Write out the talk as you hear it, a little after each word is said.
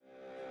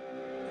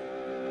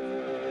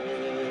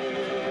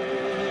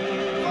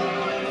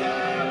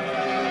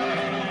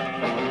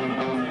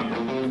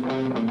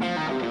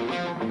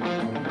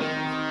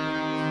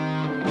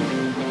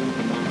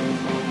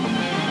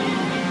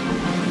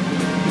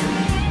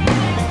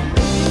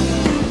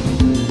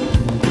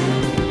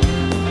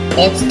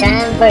It's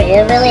time for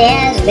Hillbilly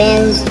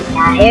Has-Beens.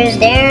 Now here's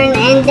Darren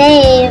and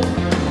Dave.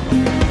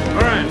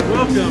 Alright,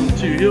 welcome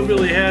to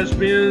Hillbilly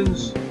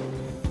Has-Beens.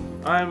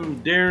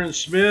 I'm Darren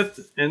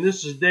Smith, and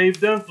this is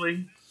Dave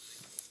Dunkley.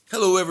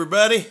 Hello,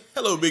 everybody.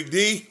 Hello, Big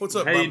D. What's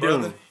up, How my you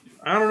brother? doing?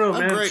 I don't know, I'm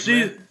man. great,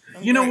 man.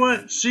 You know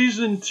what?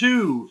 Season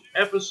 2,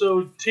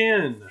 episode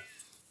 10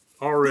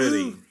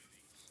 already. Woo.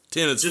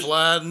 10 is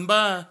flying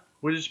by.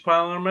 We're just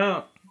piling them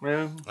out,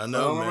 man. I know,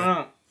 Piling man. them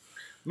out.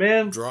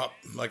 Man, Drop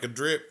like a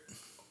drip.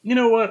 you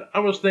know what? I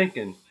was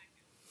thinking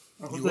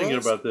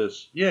was? about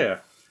this. Yeah.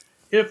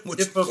 What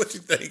What you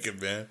thinking,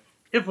 man?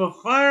 If a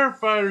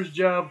firefighter's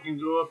job can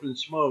go up in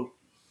smoke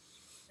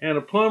and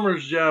a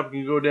plumber's job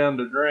can go down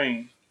the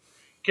drain,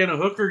 can a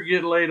hooker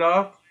get laid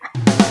off?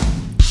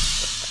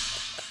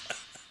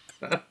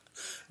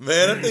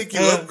 Man, I think you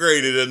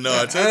upgraded a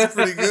notch. That's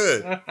pretty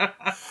good.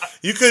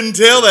 You couldn't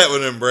tell that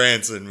one in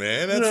Branson,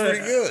 man. That's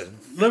pretty good.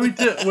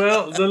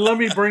 Let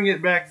me bring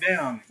it back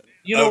down.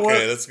 You know what?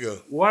 Okay, let's go.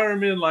 Why are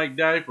men like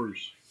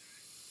diapers?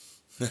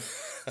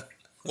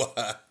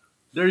 Why?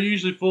 They're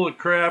usually full of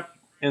crap,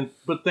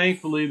 but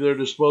thankfully they're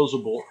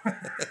disposable.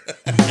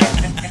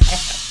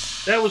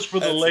 That was for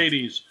the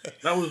ladies.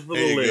 That was for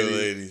There the you ladies. go,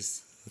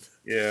 ladies.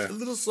 Yeah. A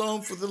little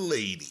song for the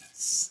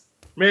ladies.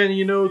 Man,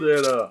 you know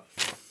that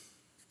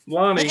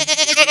Lonnie.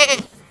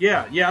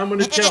 Yeah, I'm going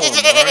to tell him,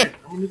 all right?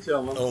 I'm going to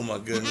tell him. Oh, my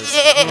goodness.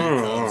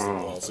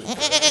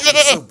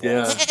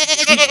 Yeah,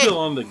 he's still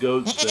on the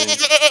goats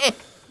thing.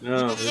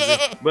 No,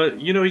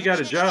 but you know he got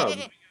a job.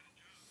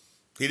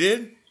 He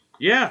did?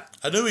 Yeah,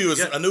 I knew he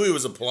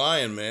was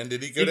applying, man.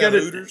 Did he go down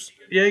Hooters?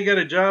 Yeah, he got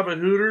a job at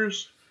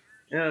Hooters.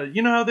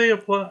 You know how they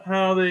apply,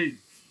 how they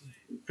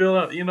fill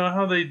out, you know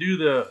how they do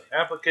the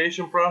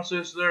application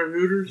process there at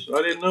Hooters?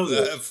 I didn't know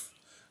that.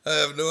 I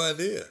have no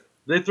idea.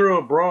 They throw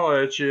a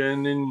bra at you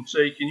and then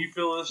say, "Can you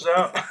fill this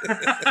out?"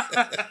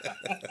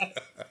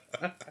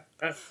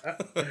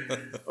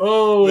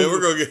 Oh, man,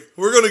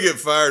 we're gonna get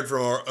fired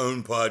from our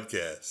own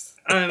podcast.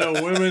 I know,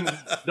 women,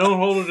 don't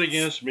hold it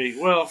against me.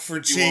 Well, For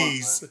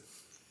cheese.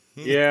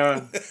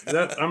 Yeah,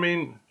 that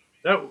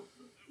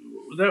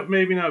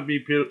maybe not be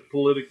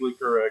politically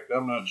correct.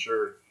 I'm not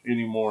sure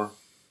anymore.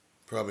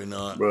 Probably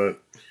not.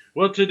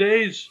 But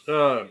today's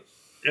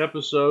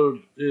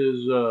episode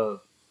is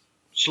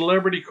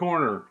Celebrity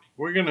Corner.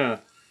 We're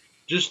gonna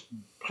just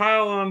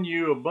pile on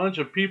you a bunch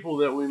of people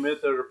that we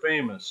met that are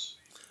famous.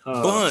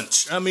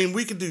 Bunch. I mean,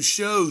 we could do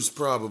shows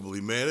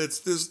probably, man. It's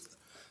this.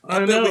 I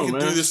bet know, we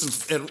could man. do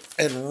this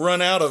and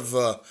run out of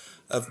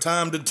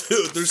time to do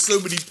it. There's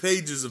so many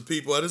pages of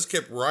people. I just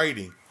kept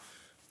writing.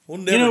 We'll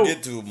never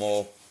get to them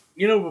all.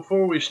 You know,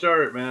 before we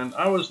start, man,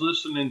 I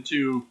listen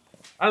to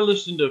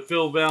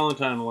Phil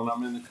Valentine when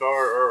I'm in the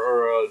car,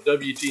 or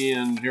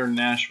WTN here in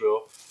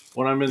Nashville.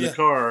 When I'm in the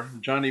car,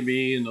 Johnny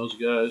B and those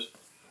guys,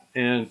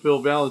 and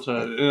Phil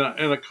Valentine,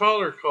 and a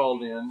caller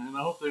called in, and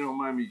I hope they don't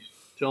mind me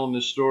telling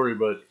this story,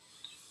 but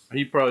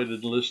he probably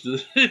didn't listen to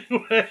this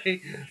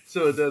anyway,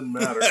 so it doesn't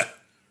matter.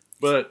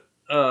 But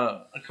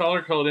a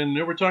caller called in, and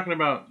they were talking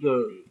about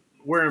the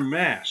wearing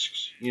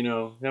masks, you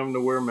know, having to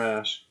wear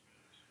masks.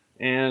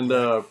 And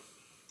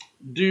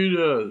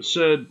dude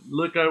said,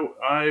 "Look,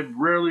 I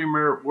rarely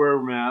wear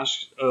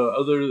masks.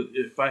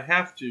 If I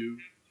have to,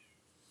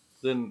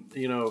 then,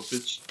 you know, if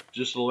it's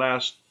just the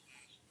last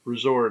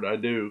resort, I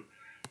do."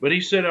 But he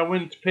said, I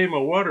went to pay my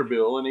water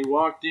bill, and he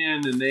walked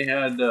in, and they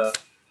had a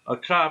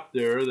cop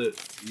there that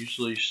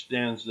usually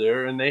stands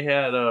there, and they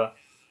had a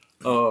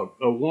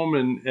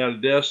woman at a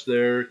desk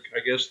there,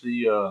 I guess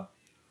the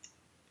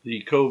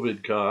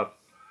COVID cop,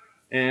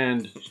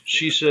 and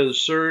she says,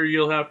 "Sir,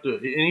 you'll have to,"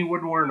 and he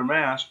wasn't wearing a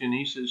mask,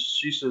 and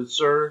she said,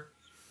 "Sir,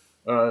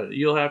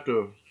 you'll have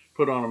to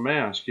put on a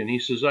mask," and he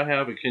says, "I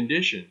have a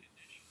condition."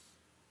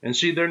 And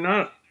see, they're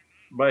not,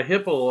 by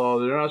HIPAA law,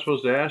 they're not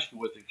supposed to ask you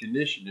what the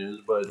condition is,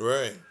 but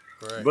Right.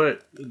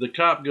 But the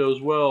cop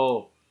goes,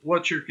 "Well,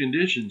 what's your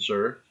condition,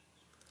 sir?"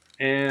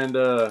 And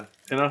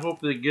I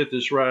hope they get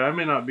this right. I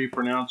may not be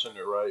pronouncing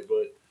it right,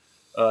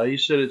 but he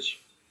said it's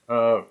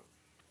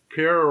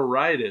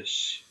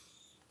perioritis.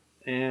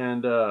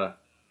 And,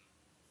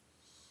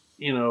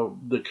 you know,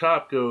 the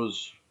cop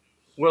goes,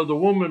 well, the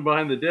woman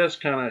behind the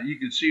desk you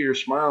could see her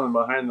smiling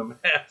behind the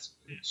mask.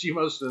 She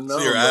must have known.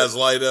 See your eyes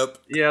light up?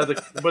 Yeah,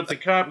 but the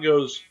cop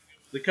goes,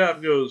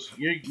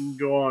 "You can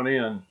go on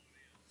in."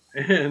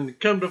 And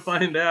come to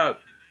find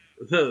out,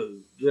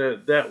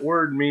 that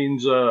word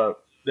means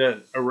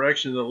that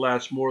erection that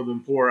lasts more than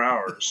 4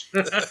 hours.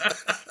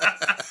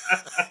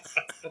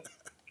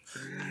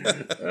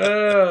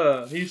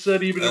 He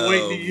said he's been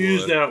waiting to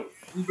use that.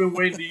 He's been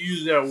waiting to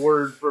use that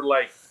word for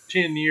like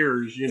 10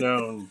 years, you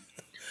know. And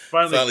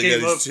finally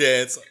came got up, his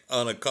chance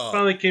on a call.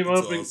 Finally came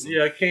That's up,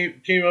 awesome.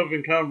 came up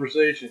in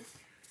conversation.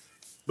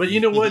 But you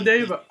know what,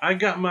 Dave? I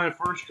got my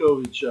first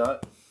COVID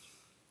shot.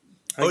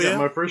 I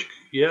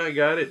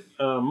got it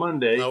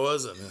Monday. How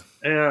was it,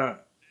 man?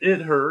 It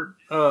hurt.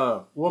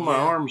 My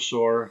arm's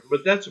sore,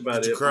 but that's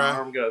about Did you it. cry? My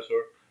arm got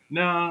sore.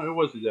 No, it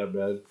wasn't that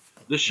bad.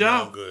 The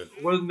shot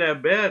wasn't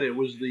that bad. It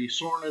was the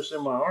soreness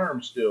in my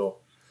arm still.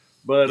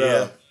 But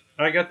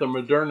I got the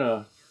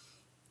Moderna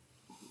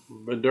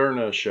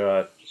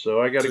shot,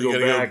 so I got to So you go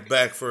got to back. go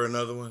back for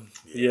another one.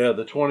 Yeah,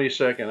 the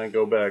 22nd I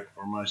go back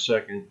for my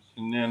second,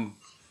 and then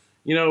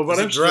but Is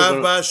I'm it still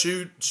gonna. drive-by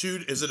shoot?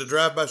 Is it a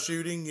drive-by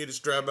shooting? You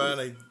just drive by and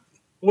they.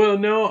 Well,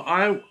 no,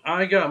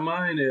 I got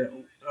mine at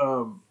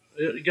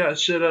it got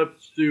set up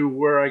through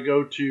where I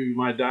go to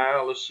my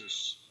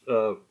dialysis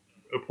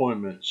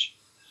appointments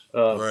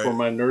for Right.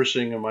 my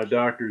nursing and my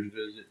doctor's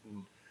visit.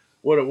 And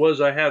what it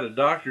was, I had a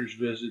doctor's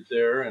visit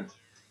there, and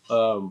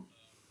um,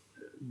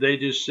 they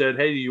just said,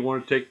 "Hey, do you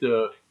want to take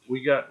the?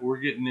 We're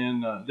getting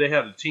in." They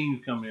had a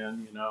team come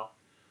in,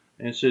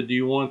 and said, "Do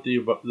you want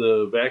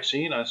the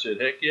vaccine?" I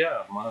said, "Heck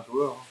yeah, might as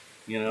well,"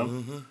 you know.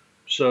 Mm-hmm.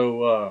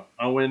 So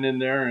I went in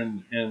there,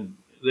 and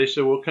they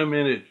said, "Well, come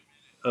in at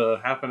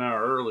half an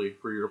hour early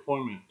for your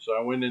appointment." So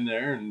I went in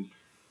there, and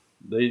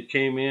they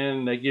came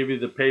in. They give you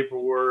the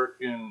paperwork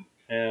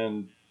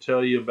and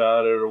tell you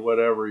about it or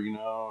whatever, and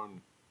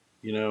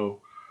you know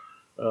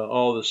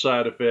all the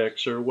side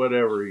effects or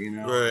whatever.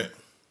 Right.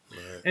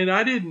 Right. And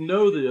I didn't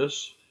know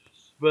this,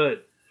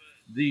 but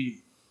the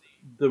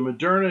the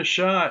Moderna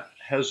shot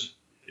has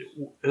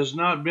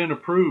not been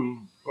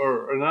approved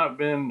or not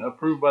been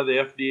approved by the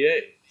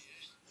FDA.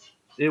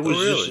 It Oh, was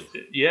just,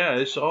 really? yeah,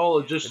 it's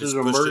all They just just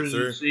an pushed it through.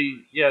 emergency.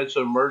 Yeah, it's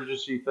an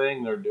emergency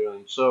thing they're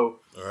doing. So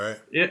All right.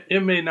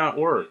 it may not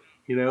work.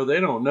 They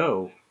don't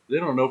know. They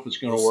don't know if it's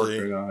going We'll to work see.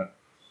 or not.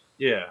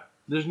 Yeah,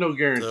 there's no So,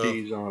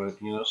 guarantees on it.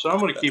 So I'm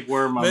going to keep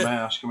wearing my man,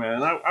 mask,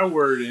 man. I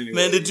wear it anyway.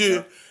 man, did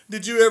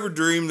you ever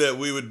dream that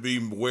we would be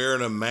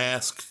wearing a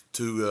mask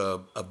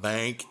to a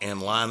bank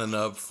and lining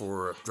up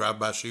for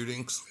drive-by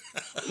shootings?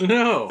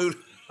 No, who,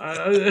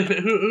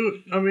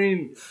 I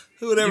mean,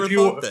 who would ever if you,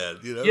 thought that?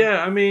 You know?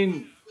 yeah, I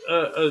mean,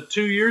 2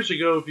 years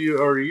ago,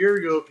 or a year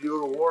ago, if you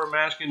would have wore a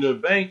mask into a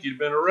bank, you'd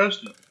been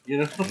arrested.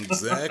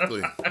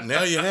 Exactly.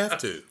 Now you have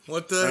to.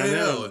 What the I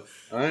hell? know.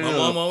 I My know.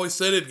 mom always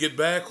said it'd get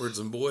backwards,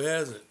 and boy,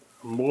 has it.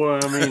 Boy,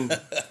 I mean,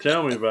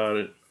 tell me about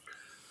it.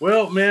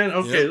 Well, man,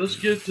 okay, Yep. let's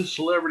get to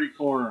Celebrity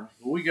Corner.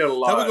 We got a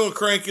lot. How we gonna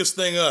crank this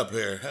thing up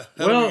here?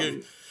 How Well, do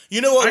we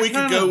you know what I we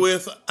could go kinda-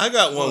 with? I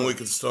got one What? we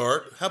could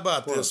start. How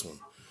about What? this one?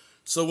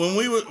 So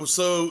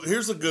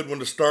here's a good one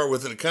to start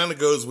with, and it kind of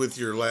goes with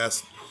your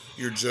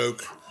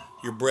joke,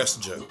 your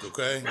breast joke.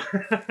 Okay.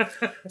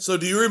 So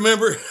do you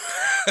remember?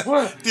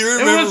 What? Do you It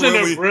remember wasn't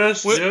when a we?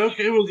 breast when- joke.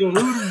 It was a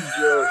Hooters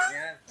joke,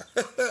 man.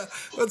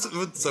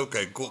 It's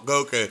okay. Cool.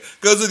 Okay.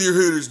 Goes with your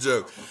Hooters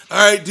joke. All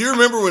right. Do you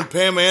remember when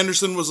Pam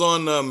Anderson was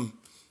on Ellen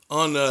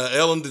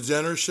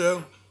DeGeneres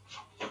show?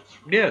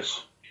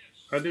 Yes,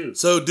 I do.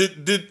 So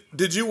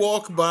did you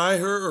walk by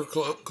her or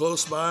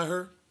close by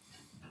her?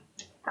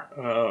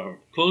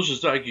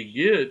 Closest I could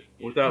get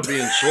without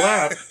being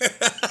slapped.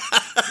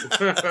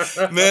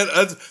 Man,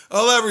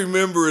 all I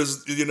remember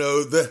is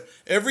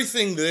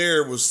everything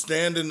there was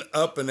standing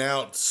up and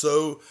out.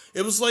 So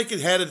it was like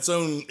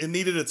it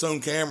needed its own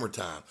camera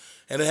time,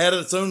 and it had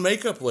its own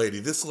makeup lady.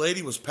 This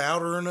lady was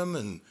powdering them,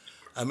 and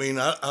I mean,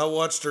 I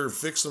watched her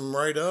fix them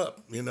right up.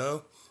 She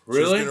was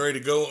Really? getting ready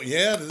to go.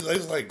 Yeah, it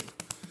was like.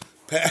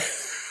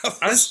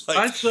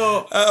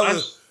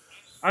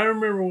 I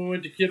remember when we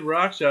went to Kid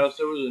Rock's house,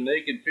 there was a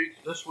naked picture.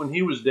 That's when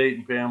he was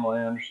dating Pamela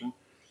Anderson.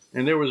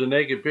 And there was a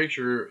naked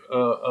picture,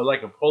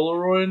 like a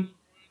Polaroid,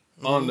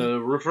 on the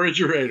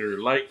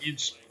refrigerator. Like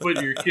you'd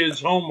put your kid's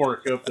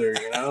homework up there,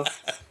 I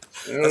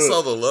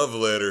saw the love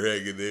letter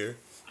hanging there.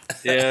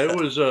 Yeah, it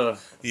was, Yeah.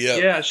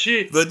 yeah,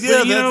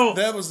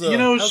 That was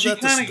how's she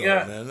that to kind of start,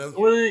 got, man?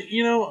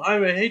 well,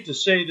 I hate to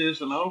say this,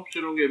 and I hope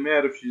she don't get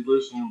mad if she's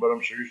listening, but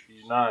I'm sure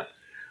she's not.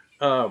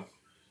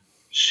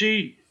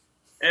 She,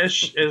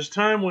 as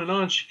time went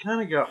on, she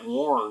kind of got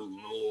worn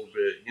a little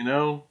bit,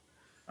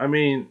 I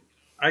mean,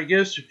 I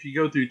guess if you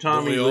go through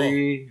Tommy Don't we all?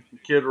 Lee,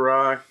 Kid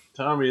Rock,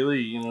 Tommy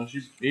Lee,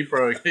 he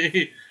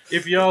probably,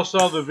 if y'all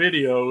saw the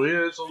video,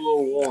 it's a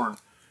little worn.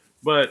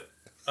 But,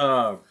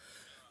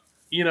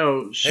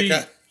 she,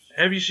 Heck,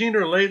 have you seen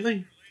her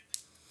lately?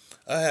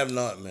 I have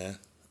not, man.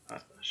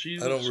 She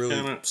I don't looks really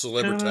kinda,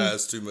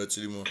 celebritize too much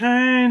anymore.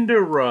 kind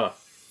of rough.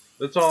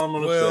 That's all I'm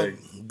gonna Well, say.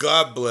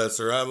 God bless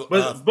her.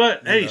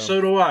 But you hey, know.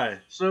 so do I.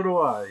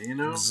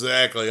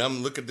 Exactly.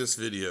 Look at this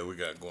video we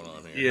got going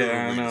on here.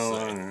 Yeah, I What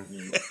are we gonna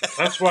know.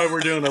 That's why we're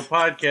doing a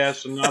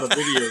podcast and not a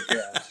video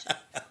cast.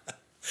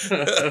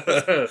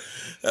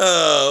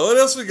 What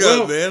else we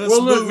got, man? Let's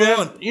look, move man.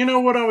 on. You know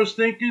what I was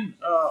thinking?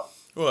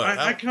 What?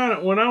 I kind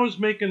of, when I was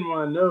making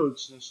my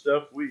notes and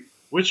stuff,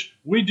 which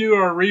we do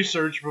our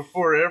research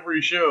before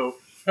every show.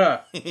 I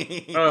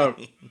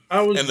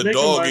was and the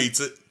making dog my- eats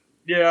it.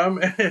 Yeah,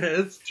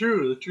 it's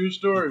true. The true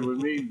story with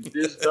me,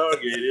 this dog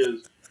it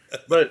is.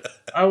 But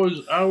I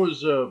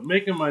was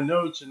making my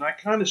notes, and I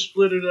kind of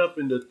split it up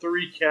into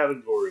 3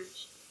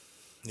 categories: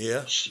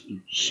 Yeah.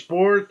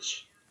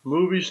 sports,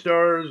 movie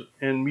stars,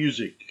 and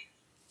music.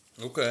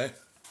 Okay.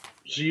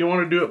 So you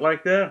want to do it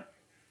like that?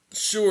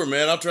 Sure,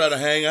 man. I'll try to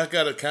hang. I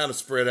got it kind of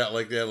spread out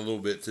like that a little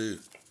bit too.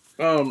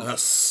 I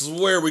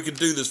swear we could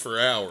do this for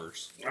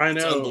hours. I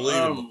know. It's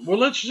unbelievable. Well,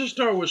 let's just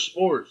start with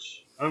sports.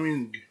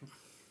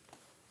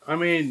 I I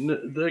mean,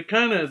 the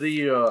kind of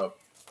the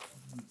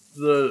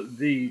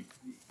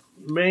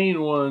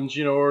main ones,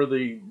 or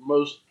the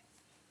most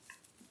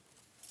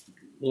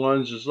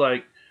ones is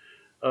like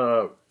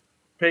uh,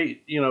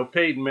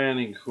 Peyton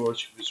Manning, of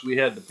course, because we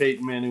had the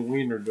Peyton Manning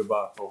Wiener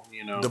debacle.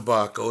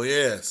 Debacle,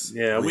 yes.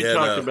 Yeah, We we had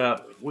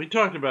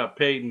talked about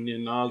Peyton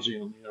in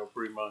nauseum,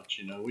 pretty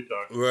much. We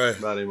talked right.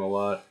 about him a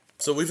lot.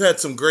 So we've had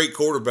some great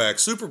quarterbacks,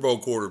 Super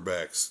Bowl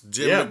quarterbacks.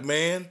 Jim Yeah.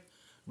 McMahon,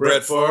 Brett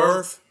Brett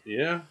Favre.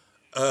 Yeah,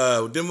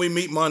 Didn't we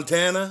meet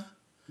Montana?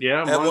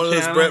 yeah, Had one of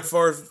those Montana. Brett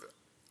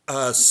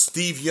Favre,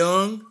 Steve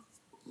Young.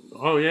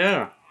 Oh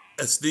yeah,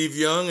 Steve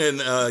Young in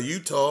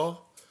Utah.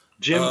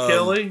 Jim Um,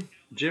 Kelly.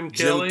 Jim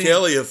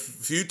Kelly, a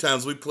few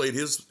times we played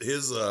his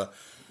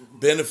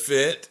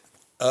benefit.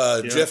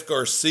 Yeah. Jeff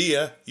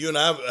Garcia, you and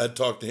I had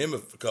talked to him a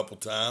couple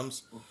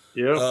times.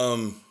 Yeah.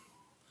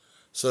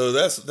 So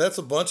that's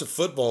a bunch of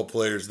football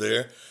players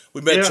there. We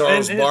met Yeah,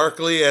 Charles and-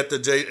 Barkley at the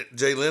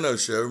Jay Leno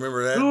show.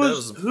 Remember that? Who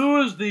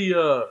was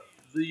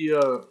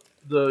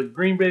the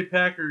Green Bay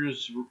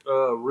Packers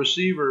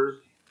receiver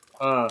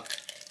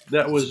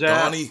that was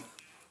at? Donnie,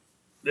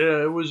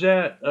 It was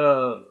at.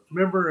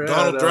 Remember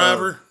Donald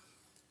Driver.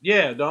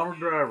 Yeah, Donald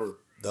Driver.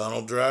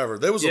 Donald Driver.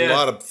 There was a Yeah.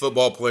 lot of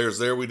football players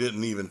there we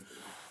didn't even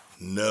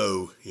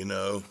know.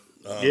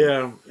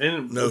 Yeah,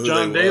 and know who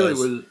John they Daly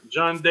was.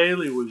 John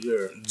Daly was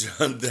there.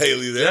 John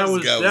Daly. That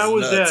was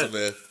nuts, that.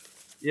 man.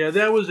 Yeah,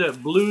 that was at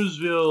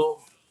Bluesville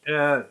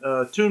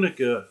at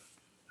Tunica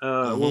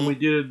when we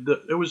did.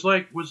 It was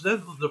that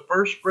the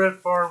first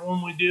Brett Favre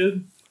one we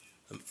did?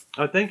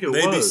 I think it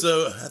Maybe was.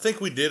 so. I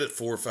think we did it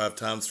 4 or 5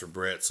 times for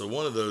Brett. So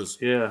one of those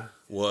Yeah.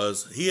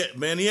 was he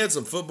had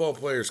some football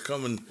players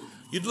coming.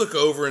 You'd look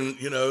over and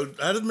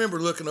I remember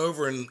looking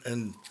over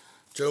and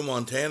Joe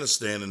Montana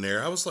standing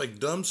there. I was like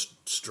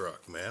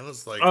dumbstruck, man. I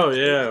was like, Oh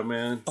yeah,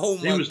 man. Oh,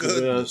 He my was goodness.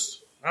 the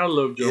best. I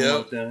love Joe Yep.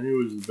 Montana. He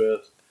was the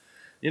best.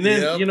 And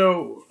then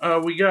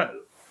Yep. we got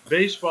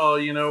baseball.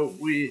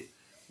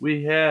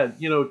 We had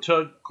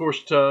Tug, of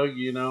course, Tug.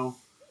 We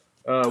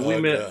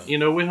met.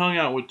 yeah. We hung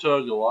out with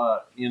Tug a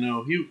lot.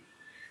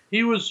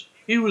 He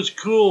was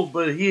cool,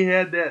 but he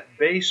had that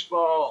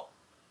baseball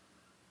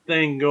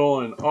thing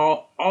going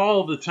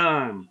all the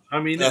time. I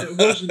mean, it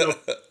wasn't.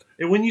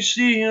 And when you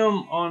see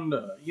him on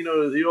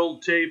the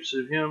old tapes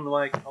of him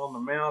like on the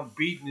mound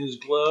beating his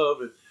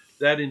glove and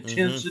that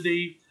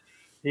intensity,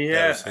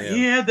 That was him.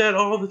 he had that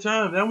all the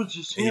time. That was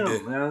just He him,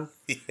 did. man.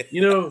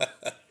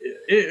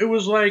 It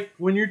was like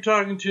when you're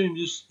talking to him,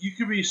 just you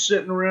could be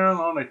sitting around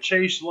on a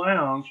Chase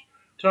lounge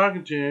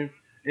talking to him,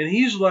 and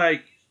he's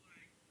like,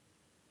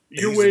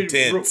 you're He's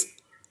waiting. intense.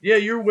 Yeah,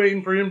 you're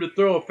waiting for him to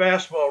throw a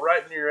fastball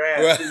right in your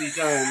ass Right.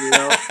 anytime.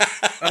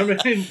 I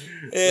mean,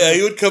 Yeah,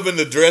 he would come in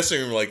the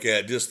dressing room like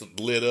that, just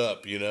lit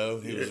up. He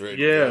was ready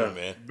to yeah, go,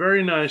 man.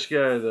 very nice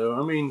guy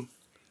though. I mean,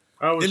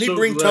 I was. Didn't so he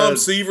bring glad. Tom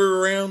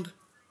Seaver around?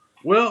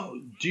 Well,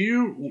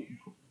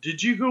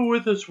 did you go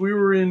with us? We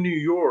were in New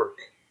York,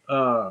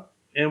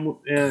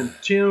 and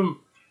Tim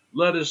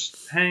let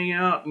us hang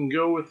out and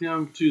go with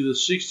him to the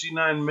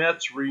 '69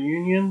 Mets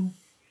reunion.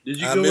 Did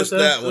you I go missed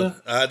with us? that one.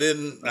 I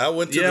didn't. I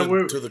went to Yeah,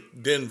 to the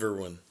Denver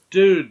one.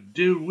 Dude,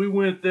 we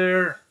went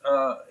there.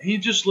 He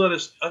just let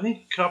us. I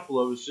think a couple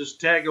of us just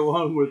tag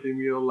along with him.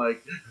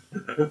 Like,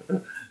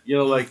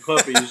 like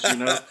puppies.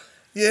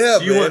 Yeah,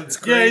 Do you man. want- It's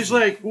yeah, crazy. he's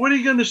like, what are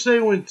you going to say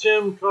when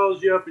Tim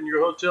calls you up in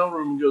your hotel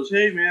room and goes,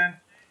 hey, man,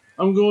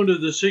 I'm going to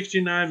the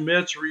 '69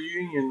 Mets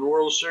reunion,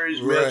 World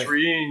Series Mets Right.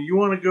 reunion. You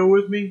want to go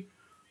with me?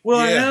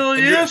 Well, Yeah, hell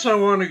and yes, I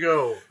want to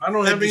go. I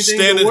don't have you're anything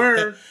standing- to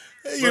wear.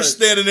 You're but-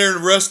 standing there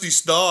and Rusty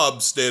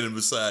Staub standing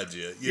beside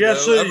you. Yeah,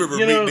 so, I remember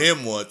meeting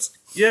him once.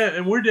 Yeah,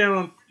 and we're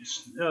down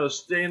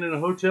staying in a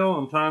hotel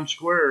in Times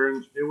Square,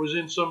 and it was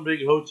in some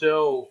big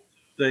hotel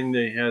thing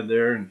they had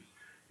there.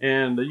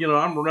 And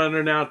I'm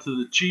running out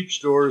to the cheap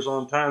stores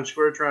on Times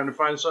Square trying to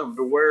find something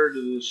to wear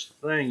to this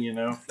thing,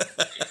 And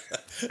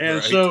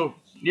Right. so,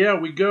 yeah,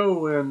 we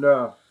go and,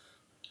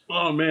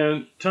 oh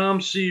man,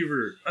 Tom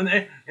Seaver.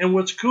 And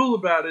what's cool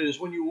about it is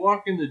when you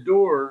walk in the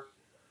door,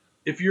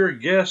 if you're a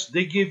guest,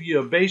 they give you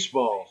a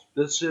baseball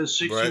that says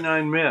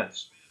 '69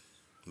 Mets.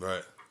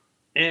 Right.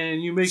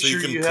 And you make So you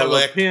sure can you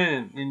collect. have a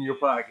pen in your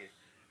pocket.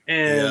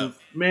 And,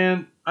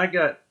 man, I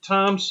got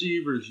Tom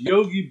Seaver's,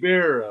 Yogi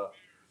Berra.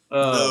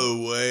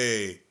 No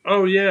way.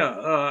 Oh,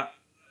 yeah.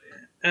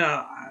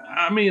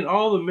 I mean,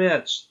 all the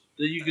Mets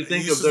that you could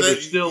think of that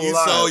are still you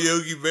alive. saw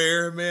Yogi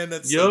Bear, man.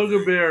 That's so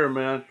Yogi great. Berra,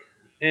 man.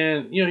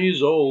 And,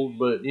 he's old,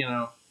 but,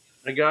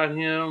 I got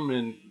him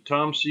and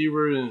Tom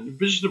Seaver and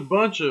just a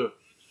bunch of,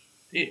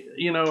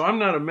 I'm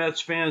not a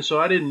Mets fan, so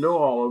I didn't know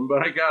all of them,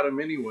 but I got them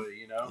anyway,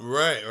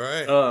 Right.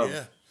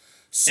 Yeah.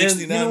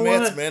 69 you know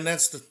Mets, what? man.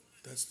 That's the.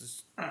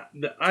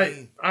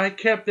 I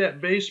kept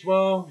that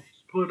baseball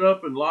put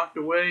up and locked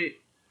away,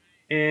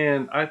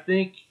 and I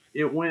think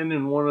it went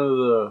in one of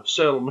the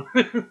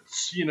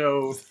settlements. Did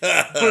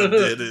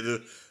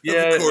it? Yeah,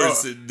 Of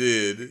course it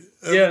did.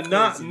 Of Yeah,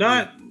 course it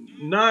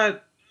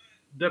not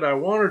that I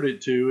wanted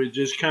it to. It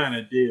just kind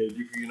of did.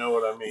 You know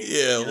what I mean?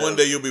 Yeah, You know? one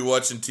day you'll be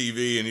watching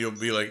TV and you'll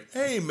be like,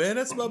 "Hey, man,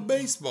 that's my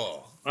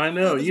baseball." I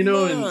know. That was You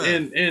know,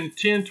 mine. in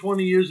 10,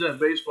 20 years, that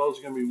baseball is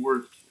going to be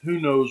worth who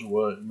knows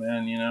what,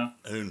 man. You know.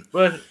 And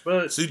But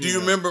so, do you know.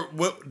 remember?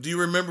 Do you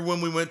remember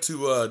when we went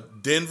to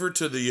Denver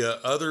to the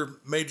other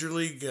major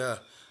league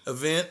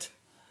event?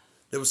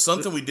 There was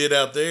something we did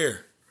out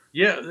there.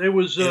 Yeah, it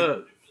was.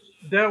 And,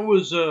 That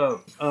was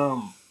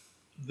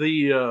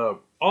the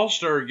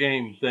All-Star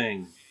game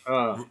thing.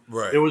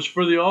 right, It was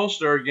for the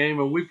All-Star game,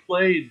 and we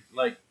played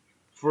like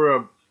for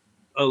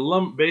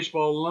a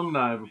baseball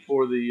alumni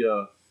before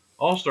the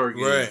All-Star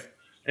game, right.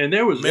 and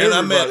there was Man,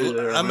 everybody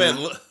there, I met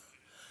man.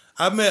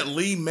 I met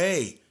Lee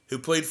May, who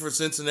played for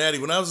Cincinnati.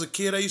 When I was a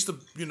kid, I used to,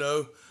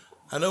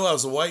 I know I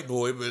was a white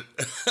boy, but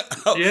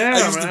Yeah,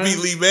 I used to man. be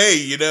Lee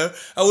May.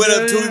 I went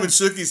up to Yeah. him and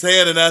shook his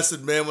hand, and I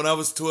said, "Man, when I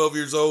was 12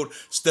 years old,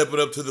 stepping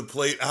up to the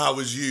plate, I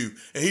was you."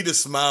 And he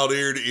just smiled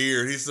ear to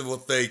ear. He said, "Well,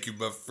 thank you,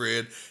 my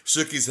friend."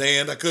 Shook his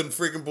hand. I couldn't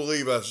freaking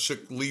believe I shook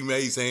Lee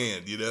May's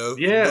hand, Yeah,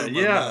 Blew my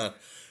yeah. mind.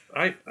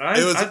 I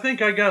It was I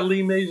think I got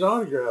Lee May's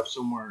autograph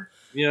somewhere.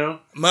 You know,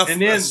 my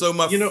and then so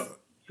my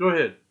go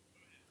ahead.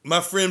 my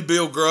friend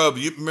Bill Grubb,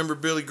 you remember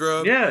Billy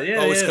Grubb? Yeah,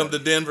 yeah, Always yeah. come to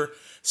Denver.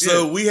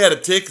 So Yeah. we had a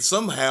ticket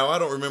somehow. I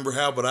don't remember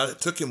how, but I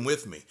took him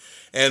with me,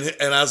 and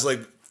I was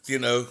like,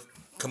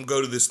 come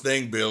go to this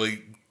thing,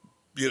 Billy.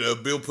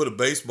 Bill put a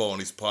baseball in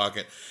his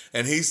pocket,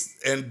 and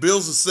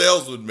Bill's a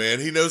salesman, man.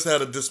 He knows how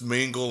to just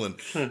mingle, and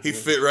he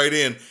fit right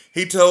in.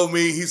 He told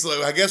me, he's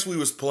like, I guess we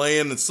was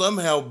playing, and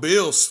somehow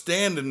Bill's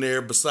standing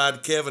there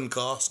beside Kevin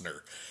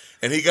Costner.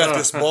 And he got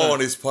this ball in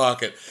his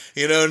pocket,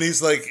 and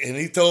he's like, and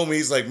he told me,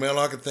 he's like, man, all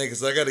I can think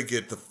is I got to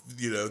get the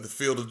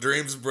Field of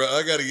Dreams, bro.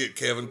 I got to get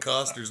Kevin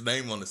Costner's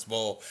name on this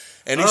ball.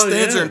 And he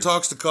stands there and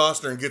talks to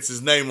Costner and gets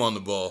his name on the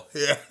ball.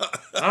 Yeah.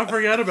 I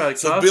forgot about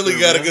So Costner, Billy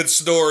got man. a good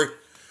story.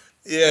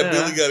 Yeah, Yeah.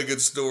 Billy got a good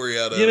story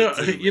out of it.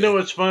 Too, You know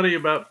what's funny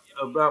about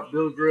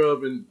Bill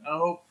Grubb, and I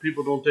hope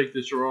people don't take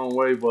this the wrong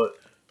way, but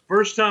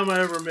first time I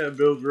ever met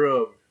Bill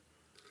Grubb,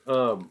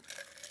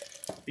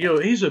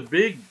 he's a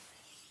big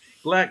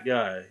black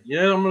guy.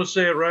 Yeah, I'm gonna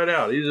say it right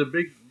out. He's a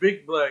big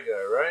black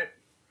guy, right?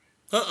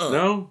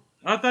 No,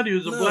 I thought he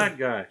was a No. black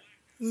guy.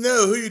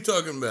 No, who you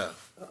talking about?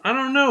 I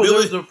don't know.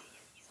 Billy- There's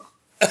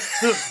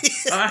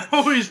I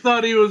always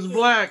thought he was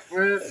black,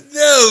 man.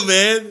 No,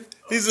 man.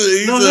 He's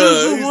a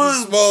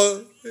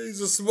one?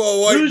 he's a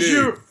small white Who's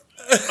dude.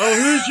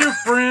 who's your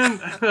friend?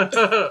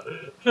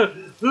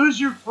 Who's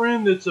your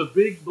friend that's a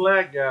big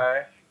black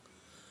guy?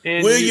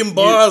 And William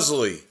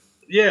Bosley.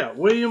 Yeah,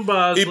 William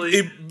Bosley.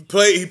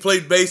 He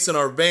played bass in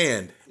our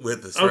band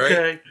with us, right?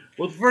 Okay.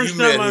 Well, the first You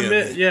time met I him.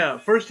 met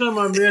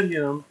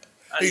him,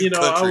 He's I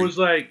country. was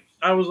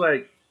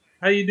like,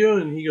 "How you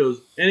doing?" He goes,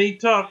 and he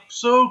talked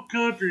so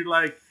country,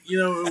 like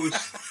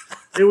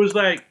it was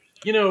like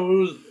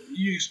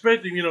you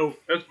expect him,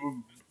 that's.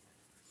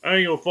 I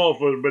ain't gonna fall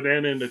for the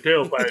banana in the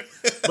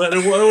tailpipe, but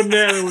it wasn't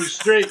that. It was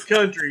straight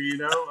country,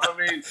 I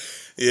mean,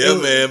 Yeah,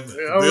 man.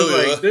 I was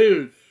Billy, like,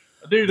 dude,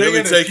 Billy they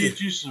gotta take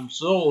teach you some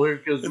soul here,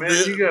 because man,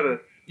 Bill-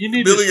 you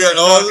need Billy to start got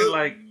all talking the-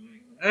 like.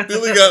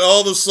 Billy got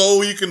all the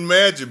soul you can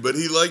imagine, but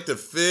he liked to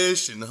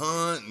fish and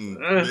hunt and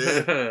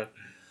yeah.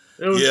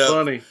 It was Yeah.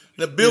 funny.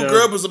 Now, Bill You know.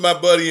 Grubb was my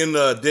buddy in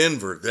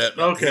Denver.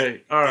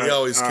 Okay, all right. He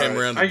always all came right.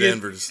 around to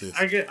Denver to see.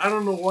 I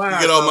don't know why. You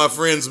get all my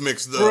friends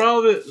mixed For up.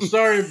 all that,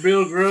 sorry,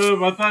 Bill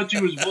Grubb. I thought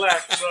you was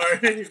black.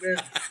 Sorry.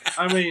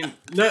 I mean,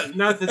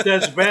 not that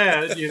that's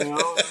bad.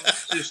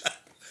 It's just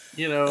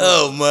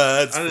Oh my,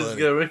 that's I just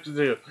funny. got mixed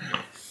it up.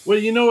 Well,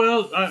 you know what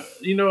else?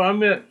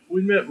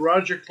 We met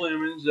Roger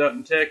Clemens out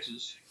in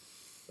Texas.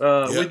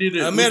 Yeah. We did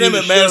it. I we met did him a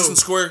at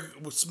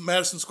show.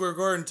 Madison Square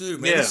Garden too.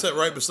 Man, Yeah. he sat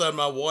right beside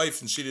my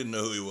wife, and she didn't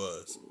know who he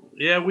was.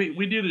 Yeah,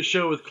 we did a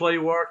show with Clay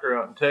Walker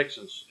out in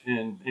Texas,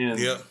 and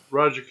Yeah.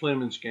 Roger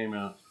Clemens came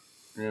out,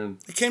 and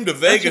He came to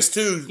Vegas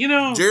too.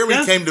 Jeremy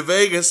that's- came to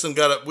Vegas and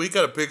we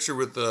got a picture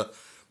with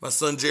my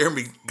son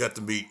Jeremy. Got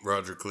to meet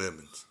Roger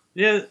Clemens.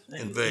 yeah,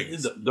 In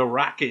Vegas. the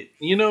Rocket.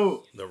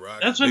 The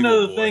Rock. That's big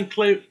another old boy.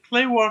 thing.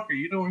 Clay Walker,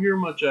 you don't hear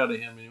much out of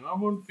him anymore. I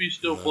wonder if he's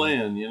still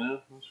playing.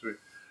 That's weird.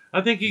 I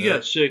think he No.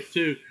 got sick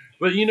too.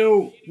 But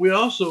we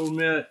also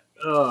met.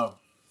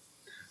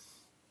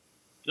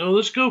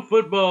 Let's go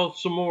football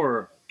some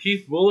more.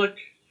 Keith Bullock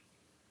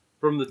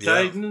from the Yeah.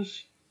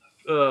 Titans.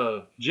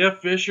 Jeff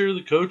Fisher,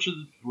 the coach of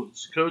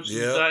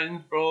Yeah. the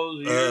Titans for all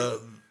those years.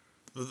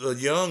 The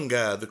young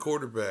guy, the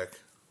quarterback.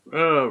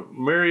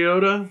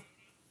 Mariota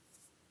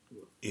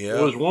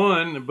Yeah. was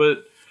one,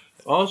 but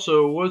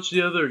also what's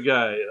the other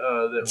guy?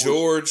 That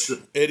George,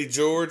 Eddie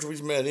George,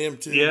 we've met him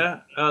too.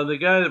 Yeah, the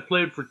guy that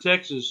played for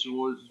Texas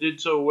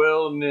did so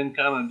well, and then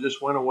kind of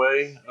just went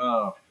away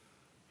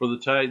for the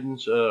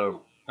Titans.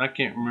 I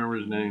can't remember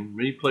his name.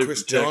 He played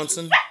Chris for Texas.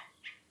 Johnson.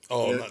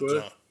 Oh, Yeah, not Chris.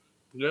 John.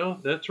 No,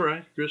 that's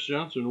right, Chris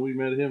Johnson. We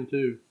met him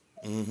too.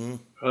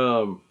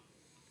 Mm-hmm.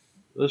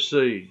 Let's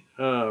see.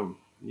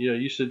 Yeah,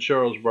 you said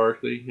Charles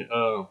Barkley.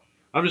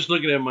 I'm just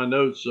looking at my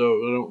notes so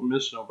I don't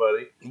miss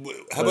nobody.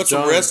 How about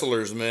some John-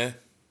 wrestlers, man?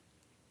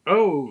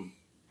 Oh,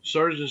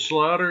 Sergeant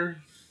Slaughter.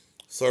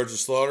 Sergeant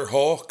Slaughter,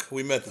 Hawk.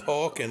 We met the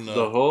Hawk and The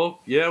Hulk.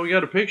 Yeah, we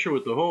got a picture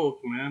with the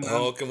Hulk, man.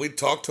 Hawk, and we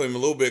talked to him a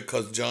little bit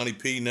because Johnny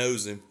P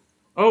knows him.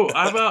 Oh,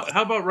 how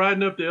about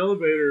riding up the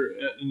elevator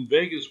in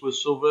Vegas with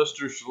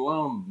Sylvester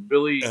Stallone?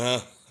 Billy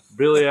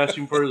asked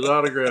him for his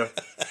autograph.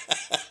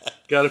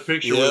 Got a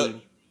picture with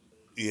him.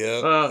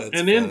 Yeah, that's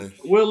and then, funny.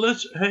 well,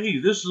 hey,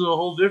 this is a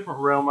whole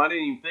different realm I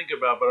didn't even think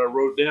about, but I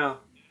wrote down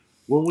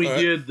when we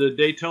did the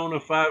Daytona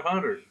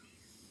 500.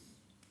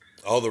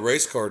 All the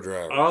race car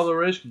drivers. All the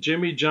rest,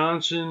 Jimmy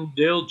Johnson,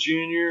 Dale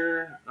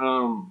Jr.,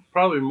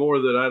 probably more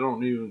that I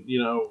don't even,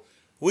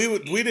 We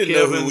didn't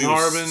know Kevin who we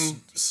Harvin.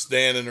 was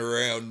standing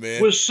around, man.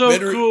 It was so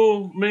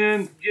cool,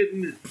 man,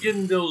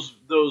 getting those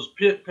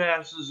pit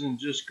passes and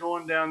just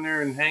going down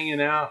there and hanging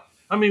out.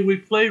 I mean, we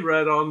played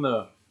right on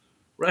the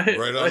right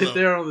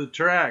there on the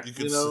track.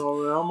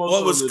 Almost.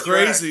 What was on the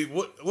crazy?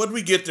 track. What did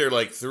we get there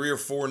like 3 or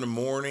 4 in the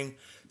morning?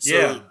 So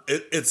Yeah.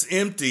 it's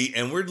empty,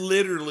 and we're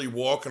literally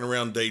walking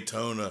around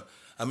Daytona.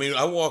 I mean,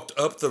 I walked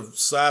up the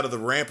side of the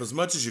ramp as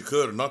much as you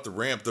could, or not the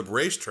ramp, the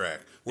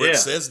racetrack where it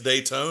says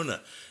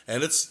Daytona,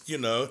 and it's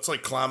it's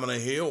like climbing a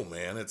hill,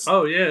 man. It's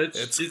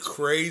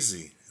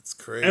crazy. It's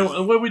crazy.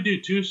 And what we do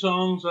 2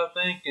 songs, I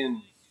think,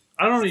 and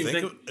I don't even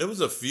think it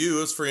was a few.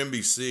 It was for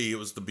NBC. It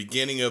was the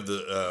beginning of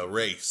the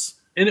race,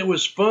 and it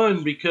was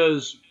fun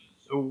because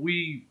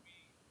we,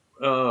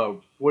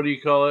 what do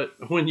you call it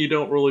when you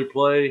don't really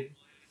play?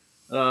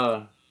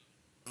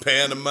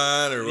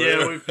 pantomime or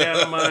whatever. Yeah, we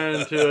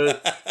pantomime to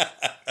it.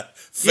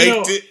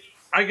 Faked it.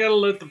 I gotta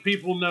let the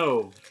people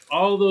know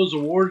all those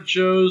award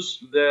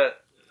shows that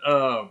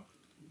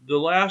the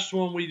last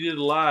one we did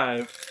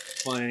live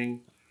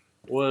playing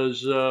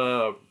was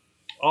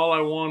All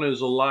I Want Is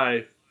a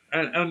Life.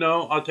 And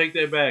no, I'll take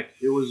that back.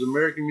 It was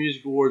American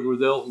Music Awards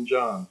with Elton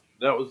John.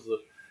 I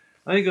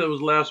think that was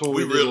the last one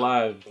we did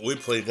live. We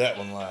played that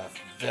one live,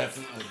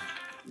 definitely.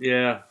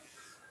 Yeah,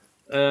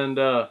 and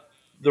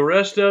the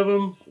rest of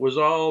them was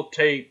all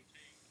tape.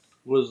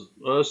 Was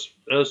us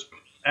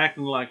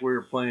acting like we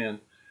were playing.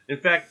 In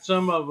fact,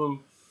 some of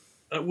them,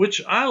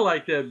 which I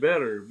like that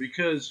better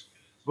because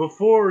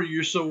before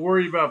you're so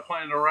worried about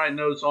playing the right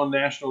notes on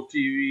national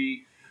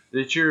TV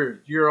that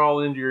you're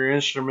all into your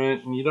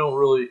instrument and you don't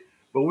really.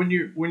 But when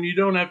you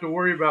don't have to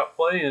worry about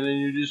playing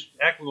and you're just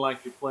acting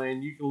like you're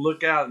playing, you can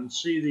look out and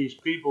see these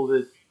people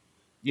that,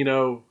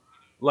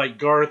 like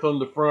Garth on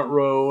the front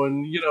row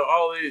and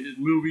all the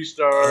movie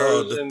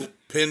stars and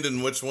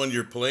depending which one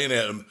you're playing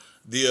at.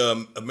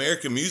 The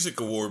American Music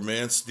Award,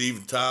 man,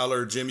 Steven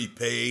Tyler, Jimmy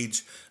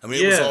Page. I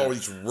mean, it was all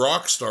these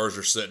rock stars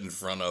are sitting in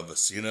front of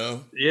us,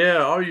 Yeah,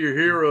 all your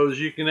heroes.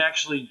 You can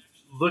actually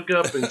look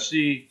up and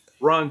see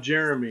Ron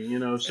Jeremy,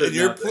 sitting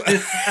out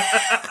there.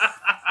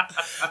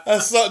 I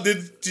saw. Did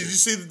you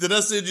see? Did I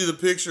send you the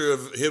picture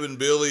of him and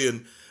Billy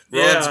and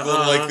Ron's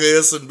going like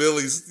this and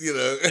Billy's,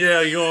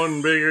 Yeah,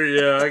 going bigger.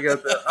 Yeah, I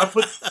got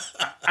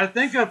that. I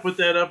think I put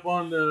that up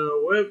on the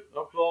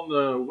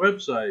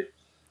website.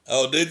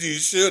 Oh, did you? You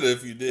should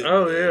if you did.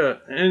 Oh, yeah.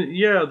 And,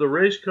 the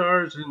race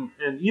cars.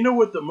 And you know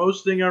what the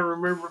most thing I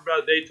remember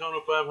about Daytona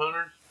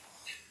 500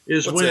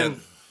 is What's when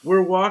that?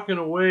 we're walking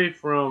away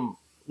from,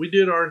 we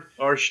did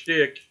our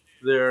shtick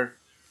there,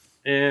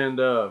 and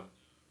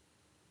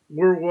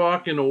we're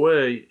walking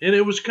away. And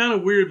it was kind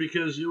of weird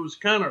because it was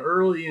kind of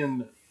early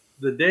in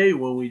the day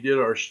when we did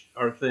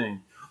our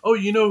thing. Oh,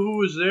 you know who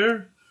was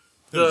there?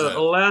 The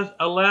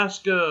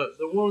Alaska,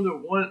 the one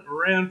that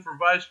ran for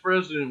vice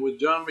president with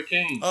John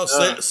McCain. Oh,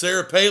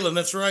 Sarah Palin,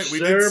 that's right. We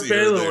Sarah did see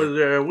Palin her there. was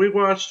there. We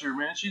watched her,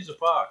 man. She's a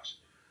fox.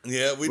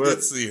 Yeah, we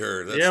did see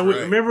her. That's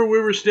right. Remember we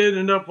were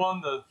standing up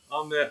on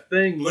that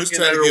thing looking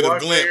at her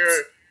walking there.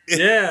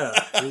 Yeah,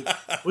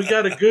 we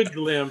got a good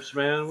glimpse,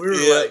 man. We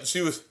were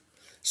she was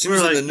in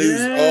the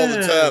news all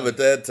the time at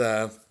that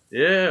time.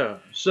 Yeah.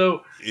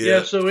 So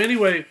So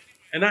anyway.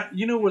 And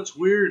what's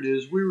weird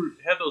is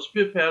had those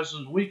pit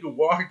passes. We could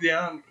walk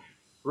down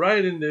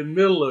right in the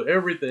middle of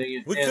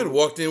everything. We could have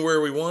walked in where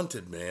we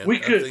wanted, man. We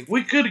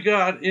could have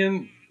got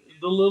in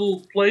the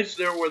little place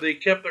there where they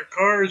kept their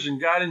cars and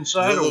got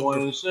inside of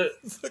one and said,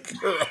 the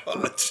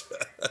garage.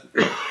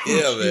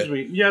 Excuse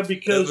me. Yeah,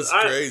 because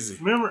that was crazy.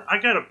 Remember I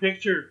got a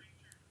picture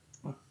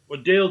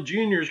with Dale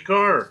Jr.'s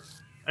car,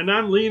 and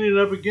I'm leaning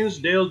up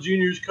against Dale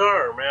Jr.'s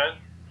car, man.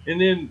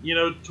 And then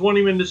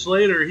 20 minutes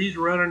later, he's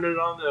running it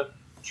on the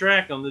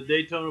track on the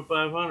Daytona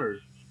 500.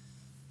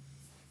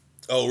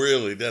 Oh,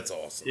 really? That's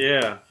awesome.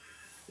 Yeah,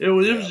 it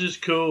was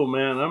just cool,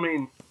 man. I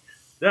mean,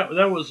 that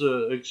was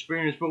a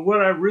experience. But what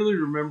I really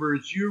remember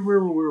is we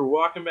were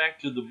walking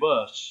back to the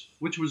bus,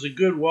 which was a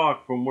good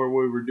walk from where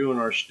we were doing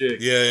our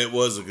shtick. Yeah, it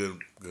was a good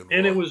walk.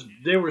 And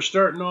they were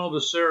starting all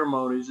the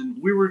ceremonies, and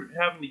we were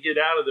having to get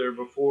out of there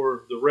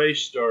before the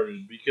race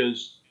started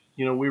because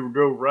we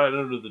drove right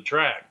under the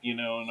track, and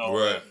all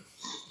that.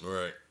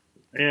 Right.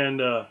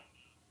 And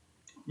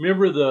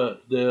remember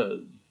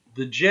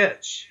the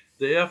jets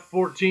the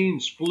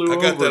F-14s flew I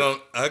got over. that on.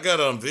 I got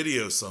it on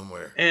video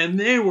somewhere. And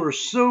they were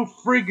so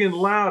friggin'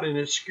 loud, and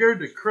it scared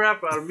the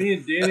crap out of me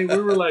and Danny.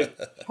 We were like,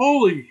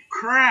 "Holy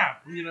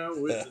crap!" You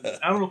know.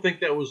 I don't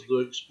think that was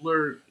the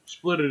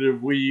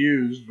expletive we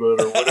used, but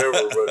or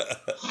whatever.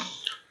 But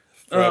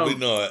Probably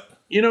not.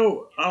 you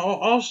know,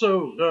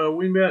 also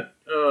we met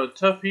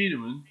Tuff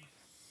Hedeman.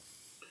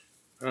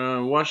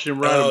 Watched him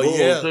ride a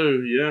bull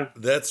too. Yeah,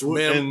 That's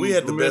man. We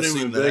had the met best him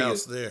seat in in the Vegas.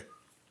 house there.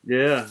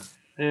 Yeah.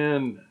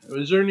 And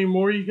is there any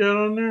more you got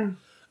on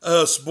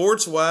there?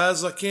 Sports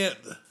wise, I can't.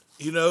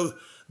 You know,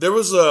 there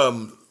was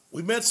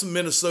we met some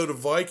Minnesota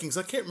Vikings.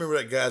 I can't remember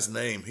that guy's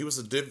name. He was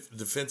a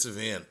defensive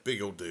end,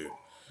 big old dude.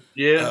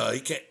 Yeah.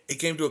 He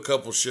came to a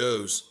couple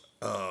shows.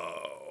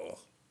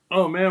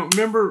 Oh man,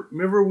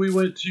 remember we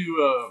went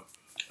to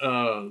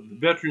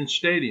Veterans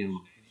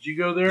Stadium. Did you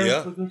go there?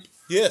 Yeah. With us?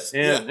 Yes.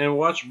 And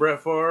watch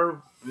Brett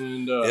Favre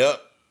and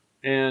Yep.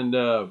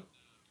 and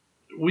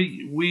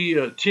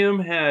we Tim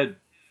had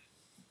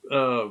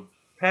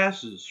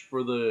passes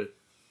for the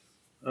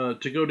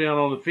to go down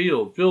on the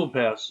field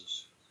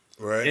passes.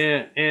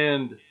 Right.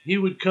 And he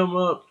would come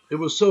up. It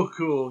was so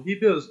cool. He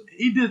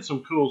did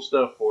some cool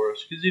stuff for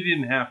us because he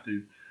didn't have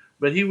to,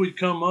 but he would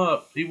come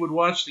up. He would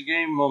watch the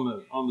game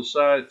on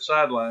the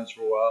sidelines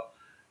for a while.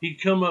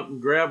 He'd come up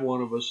and grab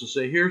one of us and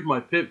say, "Here's my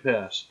pit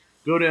pass.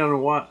 Go down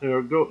and watch,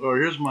 or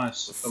here's my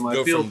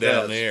Go field from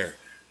pass down there.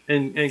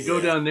 and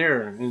go down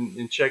there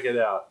and check it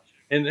out."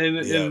 And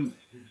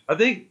I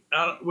think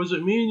was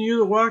it me and you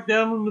that walked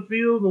down on the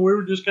field and we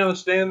were just kind of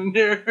standing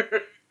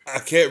there. I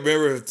can't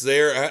remember if it's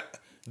there.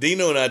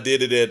 Dino and I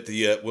did it at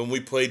the when we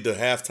played the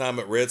halftime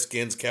at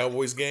Redskins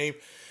Cowboys game.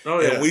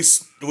 Oh yeah. And we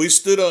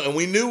stood on, and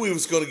we knew we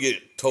was going to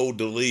get told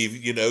to leave,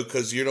 you know,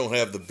 because you don't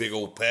have the big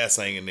old pass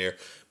hanging there.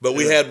 But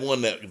we had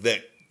one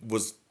that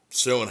was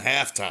showing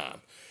halftime,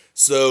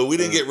 so we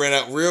didn't get ran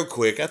out real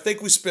quick. I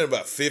think we spent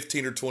about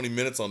 15 or 20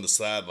 minutes on the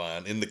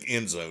sideline in the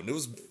end zone.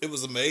 It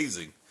was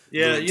amazing.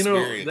 Yeah, you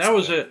know that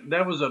was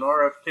at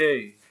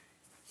RFK.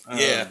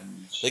 Yeah,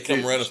 they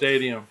come running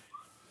stadium.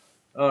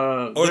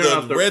 Or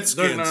the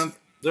Redskins.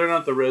 They're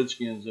not the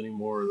Redskins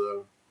anymore,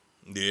 though.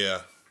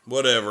 Yeah,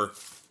 whatever.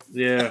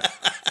 Yeah,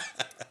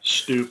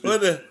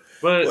 stupid.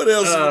 What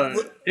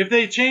else? If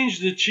they change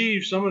the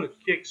Chiefs, I'm gonna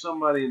kick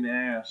somebody in the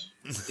ass.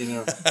 You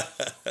know.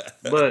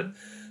 but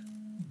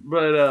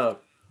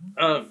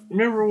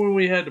remember when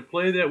we had to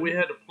play that? We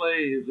had to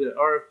play the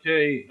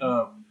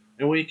RFK,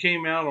 and we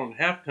came out on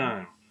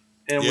halftime,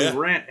 and we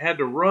had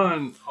to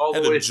run all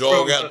the way. Had to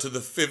jog out to the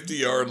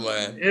 50-yard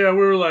line. Yeah, we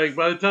were like,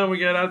 by the time we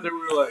got out there,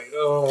 we were like,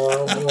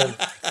 oh,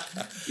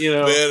 you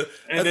know. Man,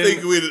 and I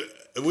think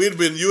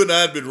you and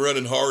I had been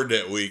running hard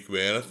that week,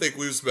 man. I think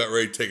we was about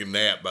ready to take a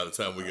nap by the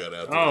time we got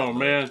out there. Oh,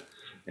 man.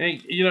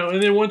 And, you know,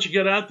 and then once you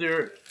got out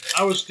there,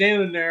 I was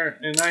standing there,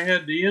 and I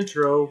had the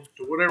intro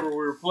to whatever we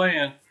were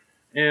playing,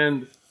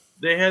 and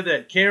they had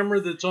that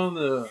camera that's on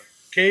the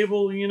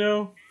cable, you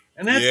know,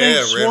 and that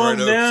thing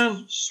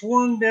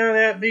swung down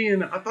at me,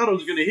 and I thought it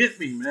was going to hit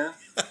me, man.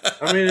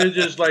 I mean, it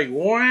just like,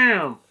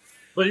 wham.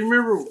 But you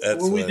remember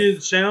when we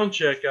did sound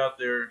check out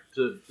there,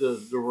 the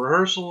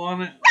rehearsal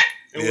on it,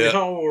 and we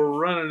all were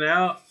running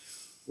out?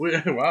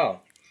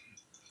 Wow.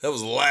 That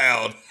was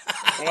loud.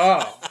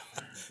 Wow.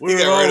 We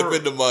got right up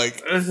in the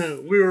mic.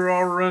 We were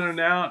all running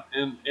out,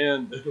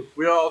 and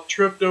we all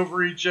tripped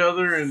over each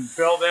other and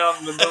fell down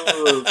in the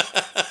middle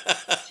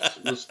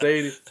of the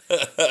stadium.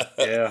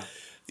 Yeah.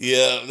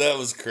 Yeah, that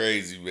was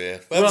crazy, man.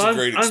 That was a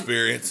great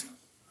experience.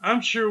 I'm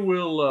sure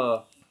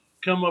we'll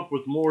come up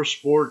with more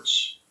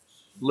sports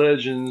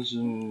legends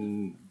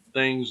and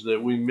things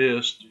that we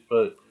missed,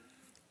 but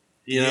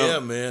you know. Yeah,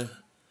 man.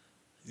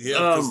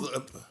 Yeah.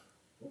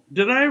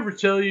 Did I ever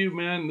tell you,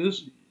 man,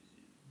 this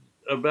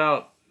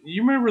about?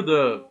 You remember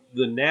the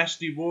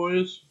Nasty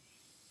Boys?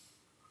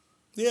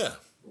 Yeah.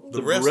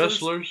 The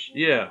wrestlers?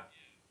 Yeah.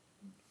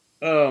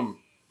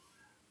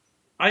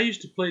 I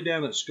used to play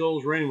down at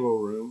Skull's Rainbow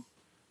Room.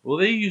 Well,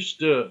 they used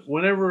to,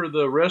 whenever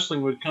the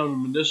wrestling would come to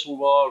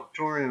Municipal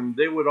Auditorium,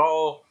 they would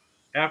all,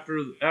 after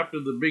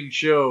the big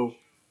show,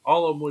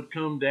 all of them would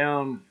come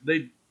down.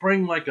 They'd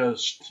bring like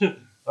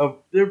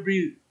there'd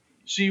be,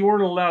 see, you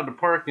weren't allowed to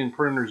park in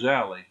Printer's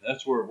Alley.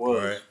 That's where it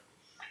was. Right.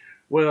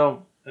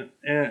 Well,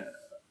 and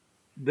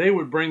they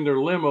would bring their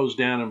limos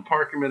down and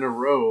park them in a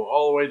row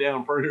all the way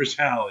down Printer's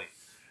Alley.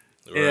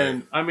 Right.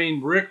 And, I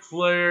mean, Ric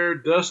Flair,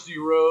 Dusty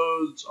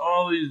Rhodes,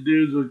 all these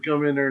dudes would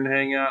come in there and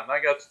hang out, and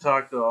I got to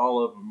talk to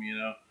all of them, you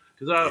know,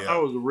 because I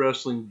was a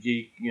wrestling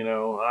geek, you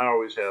know, I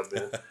always have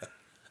been.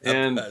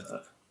 And,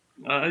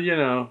 you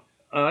know,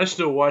 I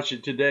still watch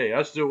it today.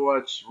 I still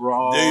watch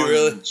Raw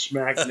and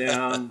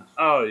SmackDown.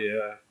 Oh,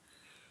 yeah.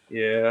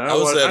 Yeah, I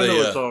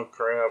know it's all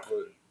crap,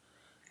 but...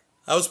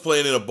 I was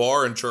playing in a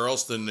bar in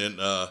Charleston, and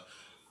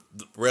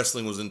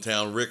wrestling was in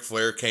town. Ric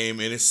Flair came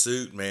in his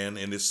suit, man,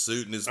 in his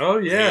suit and his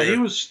hair. He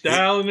was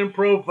styling and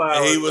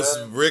profiling. He was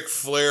Ric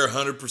Flair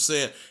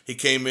 100%. He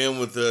came in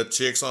with the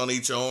chicks on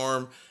each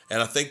arm,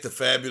 and I think the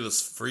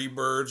Fabulous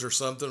Freebirds or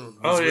something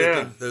was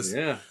with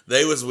him.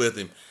 They was with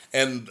him.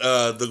 And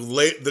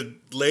the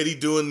lady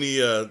doing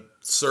the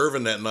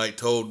serving that night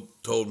told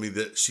me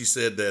that she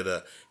said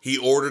that he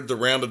ordered the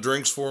round of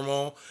drinks for them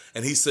all,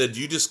 and he said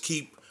you just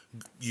keep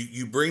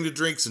you bring the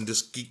drinks and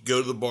just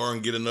go to the bar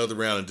and get another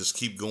round and just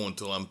keep going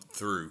till I'm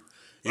through.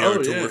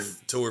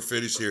 Till we're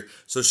finished here.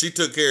 So she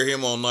took care of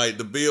him all night.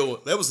 The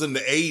bill, that was in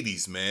the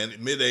 80s, man,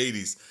 mid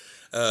 80s.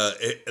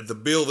 The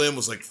bill then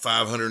was like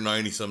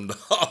 $590 some.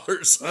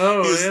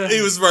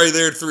 He was right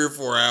there 3 or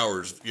 4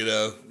 hours, you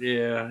know.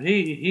 Yeah,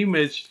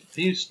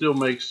 he's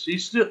still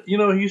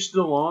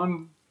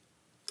on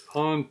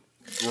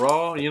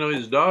Raw. You know,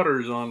 his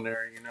daughter's on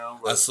there. You know,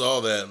 I saw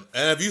that.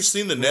 And have you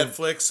seen the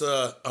Netflix?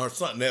 Or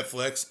it's not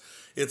Netflix.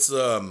 It's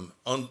on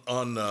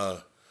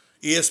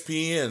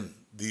ESPN.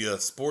 The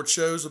sports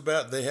shows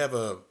about. They have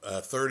a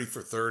 30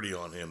 for 30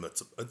 on him.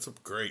 It's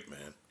great,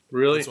 man.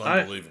 Really, it's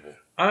unbelievable.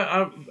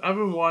 I've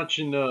been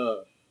watching.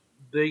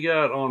 They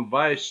got on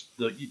Vice,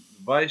 the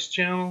Vice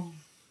channel.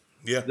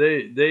 Yeah.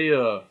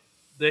 They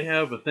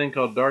have a thing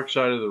called Dark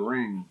Side of the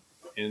Ring,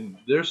 and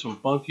there's some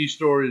funky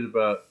stories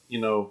about,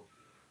 you know,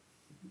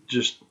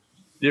 just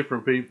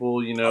different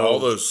people. You know,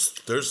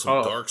 there's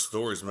some dark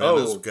stories, man.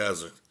 Those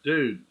guys are,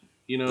 dude.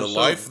 You know,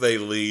 life they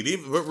lead.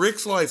 But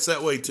Rick's life's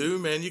that way too,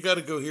 man. You got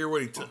to go hear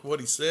what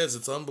he says.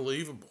 It's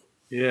unbelievable.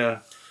 Yeah.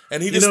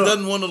 And he just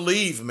doesn't want to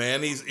leave,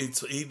 man. He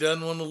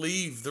doesn't want to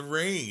leave the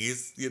ring.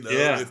 It's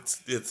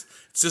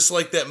just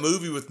like that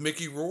movie with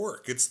Mickey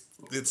Rourke. It's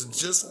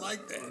just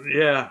like that.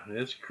 Yeah,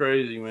 it's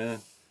crazy, man.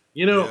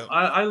 You know,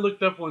 I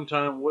looked up one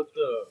time what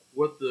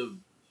the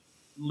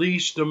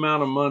least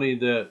amount of money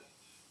that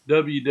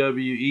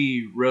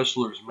WWE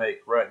wrestlers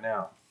make right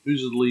now.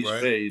 Who's the least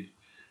paid?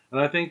 And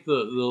I think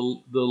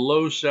the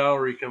low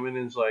salary coming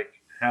in is like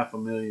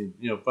 $500,000,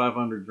 you know,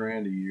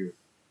 $500,000 a year.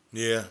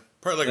 Yeah,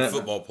 probably like a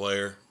football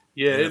player.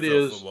 Yeah, it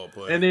is.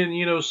 And then,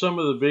 you know, some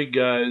of the big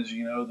guys,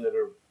 you know, that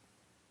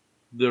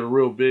are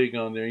real big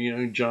on there, you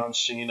know, John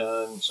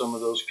Cena and some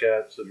of those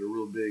cats that are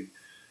real big,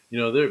 you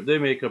know, they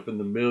make up in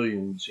the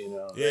millions, you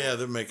know. Yeah,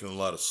 they're making a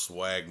lot of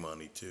swag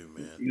money too,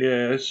 man.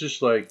 Yeah, it's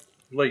just like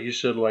you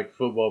said, like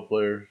football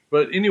players.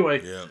 But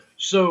anyway,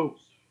 so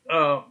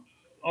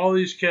all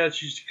these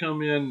cats used to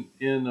come in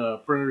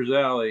Printer's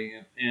Alley,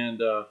 and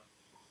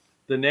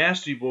the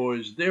Nasty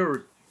Boys, they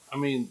were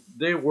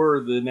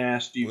the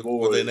Nasty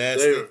Boys. Were they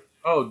nasty?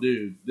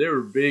 Dude, they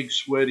were big,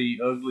 sweaty,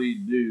 ugly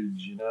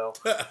dudes, you know,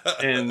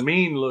 and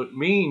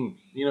mean.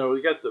 You know,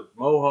 we got the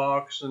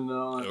mohawks and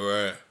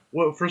right.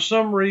 Well, for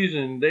some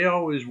reason, they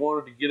always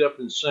wanted to get up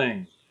and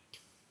sing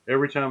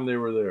every time they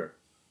were there,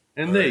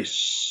 and they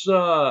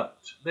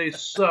sucked. They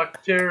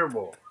sucked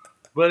terrible.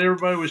 But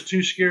everybody was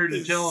too scared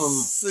to tell them.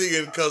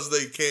 Singing because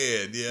they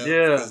can, yeah.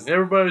 Yeah,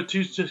 everybody was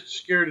too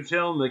scared to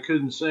tell them they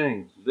couldn't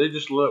sing. We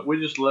just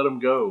let them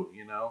go,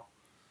 you know.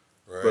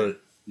 Right.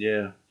 But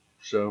yeah,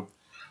 so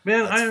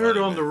man, I heard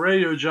on the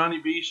radio,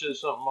 Johnny B said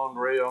something on the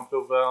radio on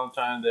Phil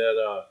Valentine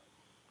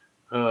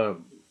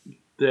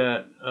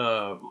that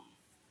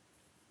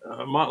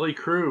Motley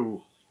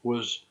Crue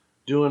was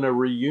doing a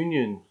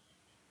reunion.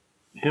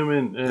 Him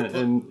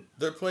and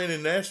they're playing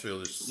in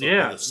Nashville.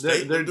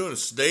 They're doing a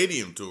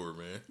stadium tour,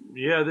 man.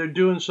 Yeah, they're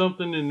doing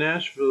something in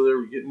Nashville. They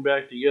were getting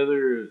back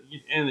together,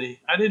 and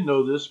I didn't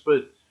know this,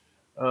 but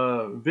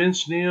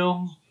Vince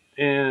Neil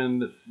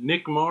and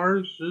Mick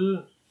Mars,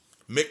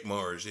 Mick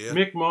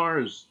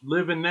Mars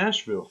live in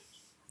Nashville.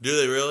 Do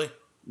they really?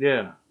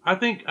 Yeah, I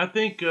think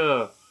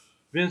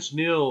Vince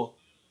Neil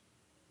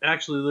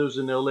actually lives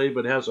in L.A.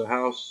 but has a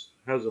house,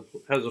 has a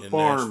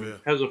farm, Nashville.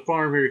 Has a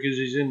farm here because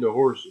he's into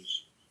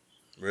horses.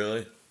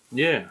 Really?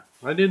 Yeah,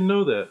 I didn't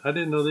know that. I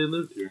didn't know they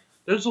lived here.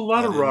 There's a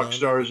lot of rock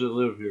stars that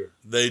live here.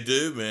 They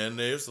do, man.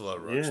 There's a lot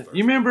of rock stars.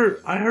 You remember?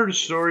 I heard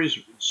stories.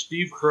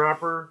 Steve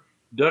Cropper,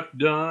 Duck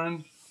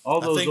Dunn,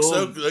 all those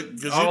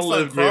all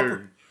lived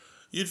here.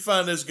 You'd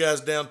find those guys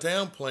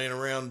downtown playing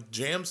around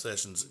jam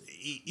sessions.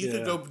 You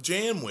could go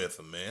jam with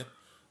them, man.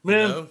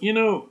 Man, you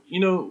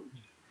know,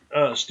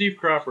 Steve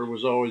Cropper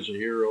was always a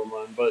hero of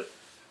mine. But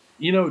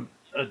you know,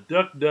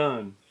 Duck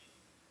Dunn,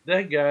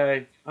 that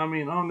guy. I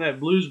mean, on that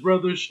Blues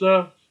Brothers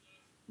stuff,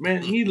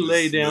 man, he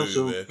laid down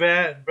some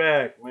fat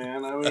back,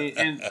 man. I mean,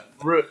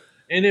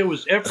 and it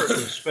was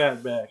effortless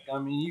fat back. I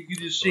mean, you could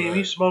just see him.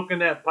 He's smoking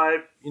that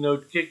pipe, you know,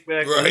 kick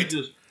back. Right.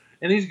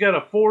 And he's got a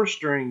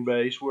 4-string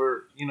bass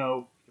where, you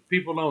know,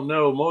 people don't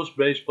know, most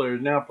bass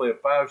players now play a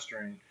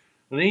 5-string.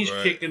 And he's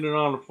kicking it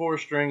on a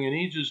 4-string, and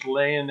he's just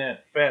laying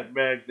that fat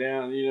back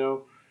down, you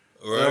know.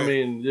 Right. I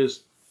mean,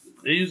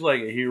 he's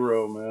like a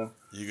hero, man.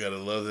 You got to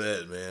love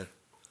that, man.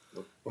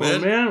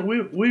 Well, man,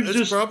 we've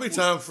it's probably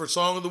time for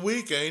Song of the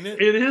Week, ain't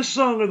it? It is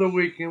Song of the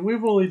Week, and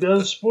we've only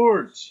done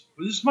sports.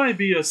 This might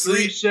be a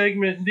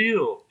 3-segment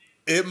deal.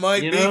 It might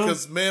be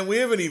because, man, we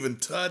haven't even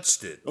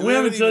touched it. We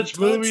haven't touched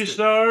movie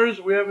stars.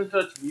 We haven't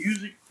touched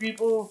music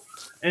people,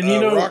 and you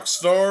know, rock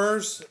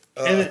stars.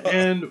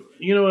 And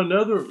you know,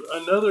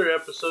 another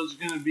episode is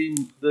going to be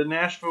the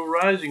Nashville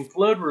Rising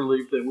flood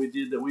relief that we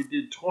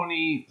did.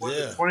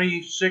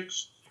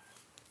 26.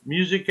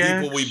 Music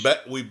acts. People,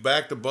 we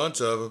backed a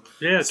bunch of them.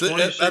 Yeah, so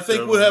I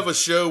think we'll have a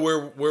show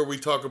where we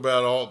talk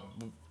about all.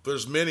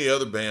 There's many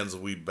other bands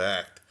that we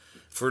backed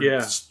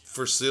Yeah.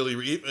 for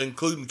silly,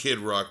 including Kid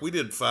Rock. We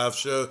did 5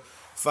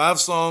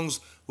 songs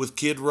with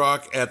Kid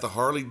Rock at the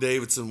Harley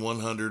Davidson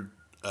 100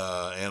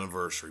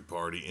 anniversary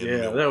party in Yeah,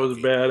 Milwaukee. that was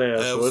badass,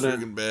 That was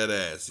wasn't it? freaking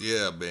badass.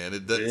 Yeah,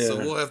 man. So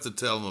Yeah. we'll have to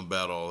tell them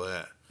about all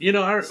that. You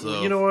know,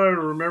 So- you know what I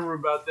remember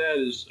about that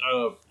is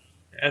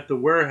at the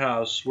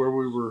warehouse where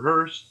we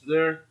rehearsed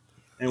there,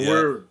 and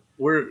Yeah.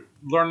 we're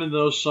learning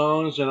those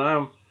songs, and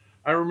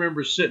I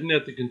remember sitting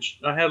at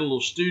I had a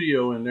little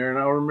studio in there, and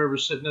I remember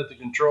sitting at the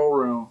control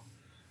room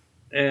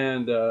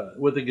and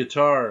with a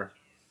guitar,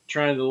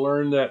 trying to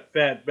learn that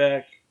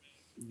fatback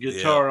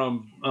guitar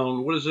on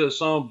what is that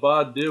song?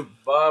 Bob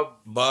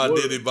what-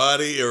 Diddy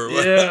Body or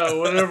what? yeah,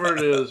 whatever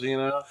it is, you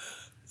know.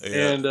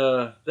 Yeah. And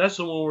that's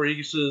the one where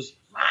he says,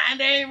 "My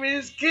name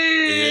is Yeah.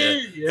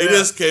 Kid." He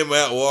just came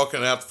out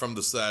walking out from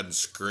the side and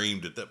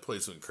screamed it. That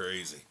place went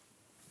crazy.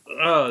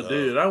 Oh,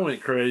 dude, I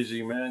went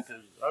crazy, man,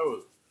 because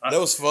That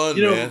was fun,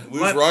 you know, man. We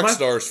was rock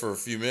stars for a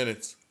few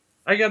minutes.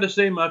 I got to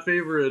say my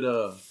favorite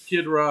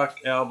Kid Rock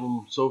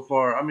album so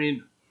far. I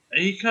mean,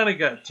 he kind of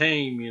got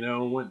tame, you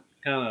know, went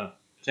kind of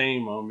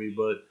tame on me,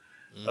 but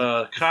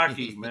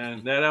Cocky,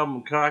 man, that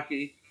album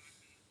Cocky.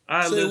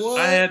 What?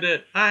 I had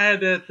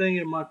that thing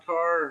in my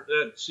car,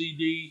 that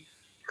CD.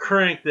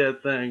 Crank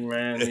that thing,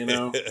 man. You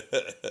know.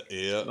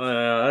 Yeah.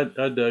 I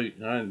dug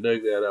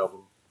that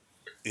album.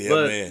 Yeah,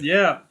 But man.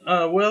 yeah,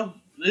 well,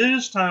 it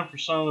is time for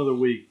Song of the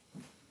Week.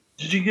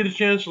 Did you get a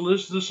chance to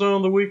listen to Song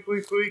of the Week?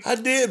 I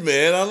did,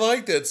 man. I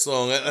like that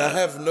song. I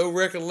have no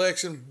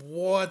recollection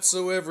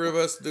whatsoever of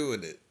us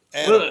doing it.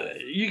 Well,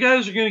 you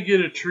guys are going to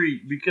get a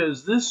treat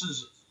because this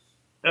is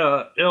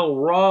El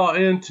Raw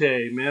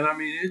Ente, man. I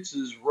mean, it's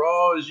as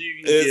raw as you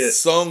can This get.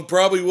 song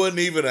probably wasn't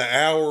even an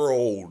hour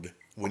old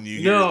when you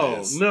hear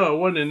this. No, it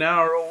wasn't an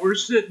hour old. We're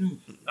sitting.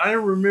 I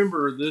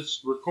remember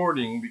this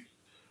recording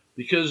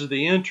because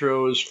the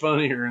intro is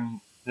funnier than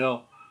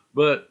hell.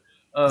 But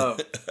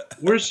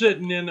we're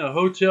sitting in a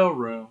hotel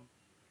room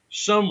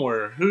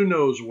somewhere, who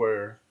knows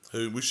where.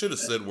 We should have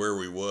said where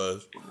we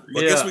was. Well,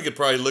 I Yeah. guess we could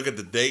probably look at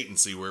the date and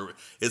see where.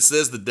 It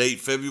says the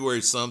date,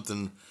 February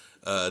something,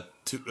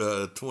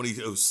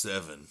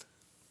 2007.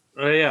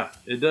 Oh yeah,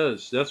 it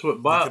does. That's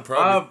what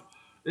Bob.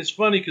 It's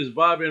funny because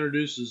Bob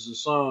introduces the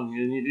song,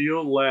 and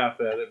you'll laugh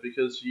at it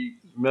because he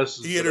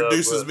messes. He it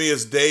introduces up, me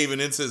as Dave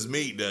and then says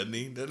meet, doesn't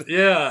he?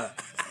 Yeah,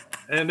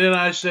 and then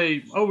I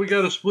say, "Oh, we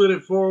got to split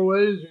it 4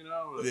 ways," you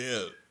know.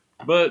 Yeah.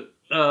 But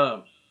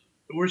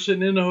we're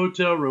sitting in the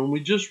hotel room.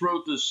 We just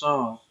wrote this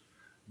song.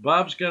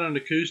 Bob's got an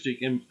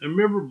acoustic, and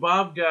remember,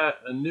 Bob got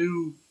a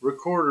new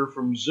recorder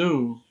from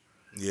Zoom.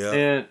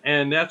 Yeah.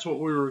 And that's what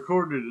we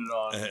recorded it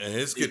on. And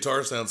his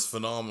guitar sounds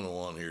phenomenal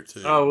on here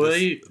too. Oh well,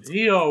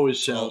 he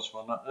always sounds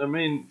fun. I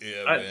mean,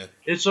 man.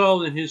 It's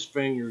all in his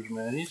fingers,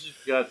 man. He's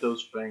just got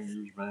those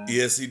fingers, man.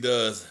 Yes, he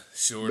does.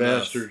 Sure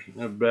Bastard, enough.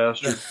 that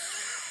bastard.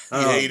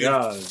 You hate him.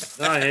 God,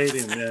 I hate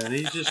him, man.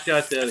 He's just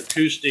got that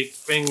acoustic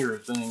finger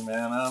thing,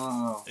 man. I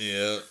don't know.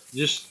 Yeah.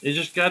 He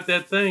just got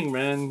that thing,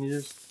 man.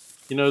 You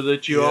know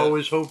that you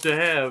always hope to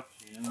have.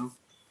 You know.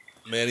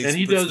 Man,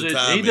 he does it.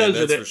 He does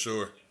it. That's for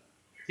sure.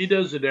 He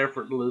does it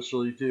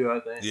effortlessly too. I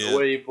think Yeah. the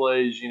way he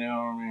plays, you know.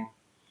 I mean,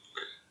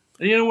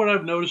 and you know what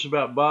I've noticed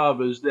about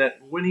Bob is that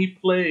when he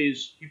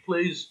plays.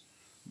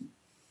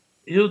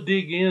 He'll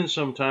dig in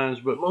sometimes,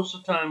 but most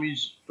of the time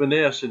he's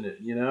finessing it,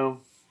 you know.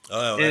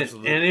 Oh,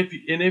 absolutely.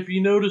 And if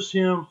you notice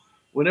him,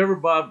 whenever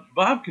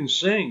Bob can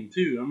sing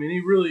too. I mean,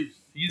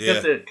 he's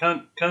got that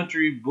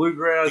country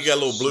bluegrass. He got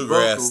a little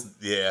bluegrass, vocal.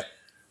 yeah.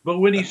 But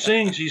when he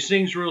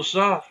sings real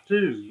soft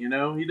too. You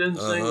know, he doesn't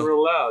sing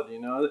real loud. You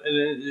know,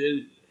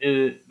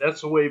 and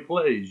that's the way he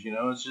plays. You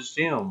know, it's just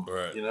him.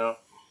 Right. You know,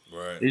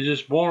 Right. he's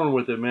just born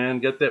with it, man.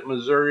 Got that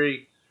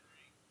Missouri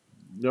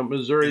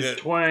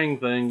twang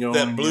thing going.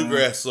 That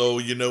bluegrass soul,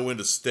 you know when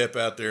to step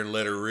out there and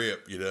let her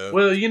rip, you know.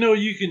 Well, you know,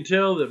 you can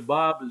tell that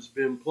Bob has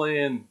been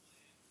playing.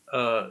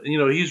 You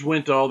know, he's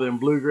went to all them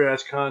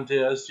bluegrass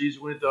contests. He's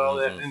went to all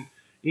that, and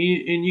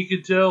you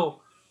could tell.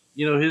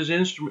 You know, his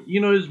instrument.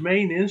 You know, his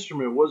main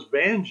instrument was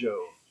banjo.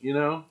 You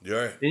know,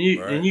 Right.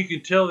 and you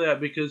can tell that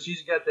because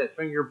he's got that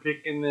finger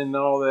picking and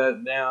all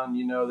that down.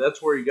 You know,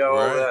 that's where he got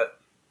all that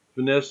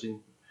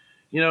finessing.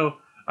 You know,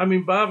 I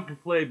mean, Bob can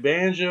play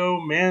banjo,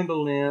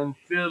 mandolin,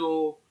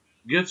 fiddle,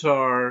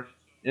 guitar,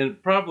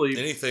 and probably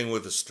anything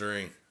with a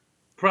string.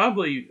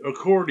 Probably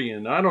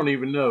accordion. I don't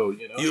even know.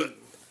 You know,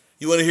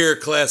 you want to hear a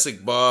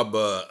classic Bob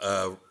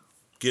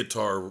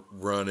guitar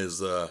run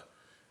is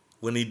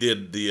when he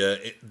did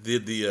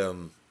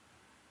the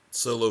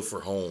solo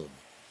for Home.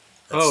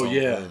 That song, Home,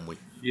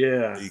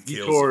 he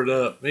tore it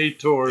up. He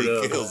tore it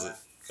up. He kills it.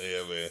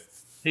 Yeah, man.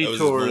 He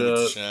tore it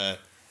up. Shine.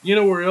 You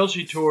know where else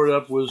he tore it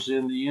up was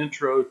in the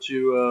intro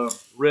to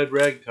Red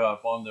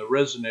Ragtop on the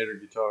resonator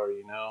guitar.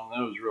 You know, that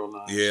was real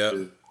nice. Yeah.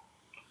 Too.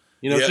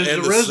 You know,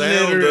 and the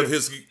sound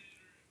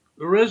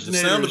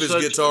of his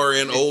guitar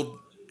in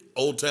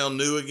Old Town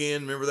New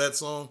Again. Remember that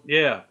song?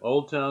 Yeah,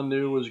 Old Town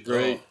New was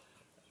great. Oh.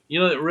 You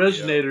know, that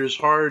resonator is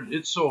hard.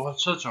 It's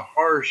such a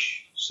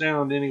harsh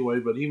sound anyway,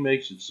 but he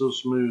makes it so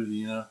smooth.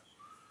 You know,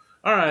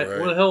 All right, Right.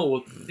 well, hell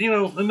with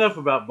enough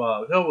about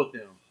Bob. Hell with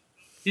him.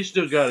 He's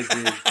still got a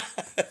gig,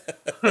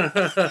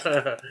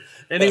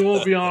 and he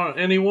won't be on.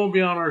 And he won't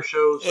be on our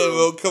show. So. Hey,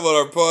 well, come on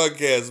our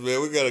podcast,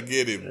 man. We gotta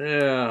get him.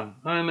 Yeah,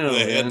 I know.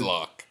 The man.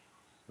 headlock.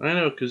 I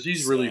know, because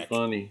he's really Sack.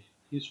 funny.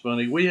 He's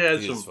funny. We had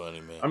He some. is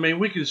funny, man. I mean,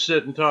 we could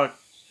sit and talk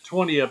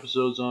 20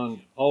 episodes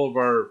on all of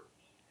our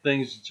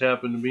things that's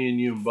happened to me and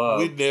you and Bob.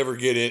 We'd never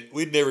get it.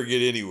 We'd never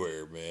get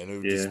anywhere, man. It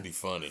would Yeah. just be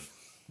funny.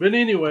 But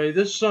anyway,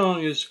 this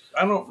song is,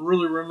 I don't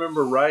really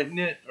remember writing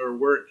it or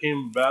where it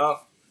came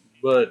about,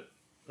 but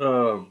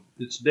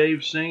it's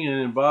Dave singing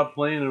and Bob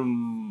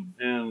playing,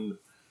 and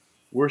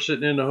we're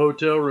sitting in the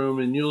hotel room,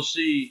 and you'll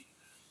see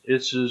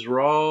it's as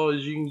raw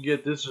as you can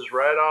get. This is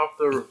right off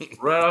the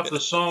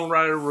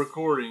songwriter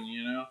recording,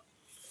 you know.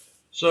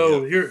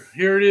 So here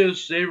it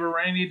is, Save a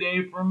Rainy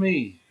Day for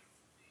Me.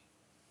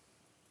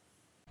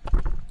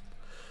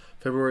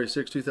 February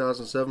 6,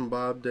 2007,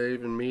 Bob,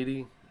 Dave, and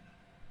Meaty,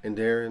 and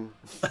Darren.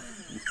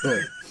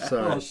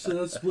 Sorry. Oh, shit,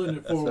 that's splitting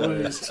it 4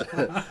 ways.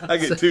 I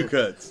get 2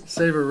 cuts.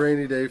 Save a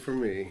rainy day for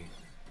me.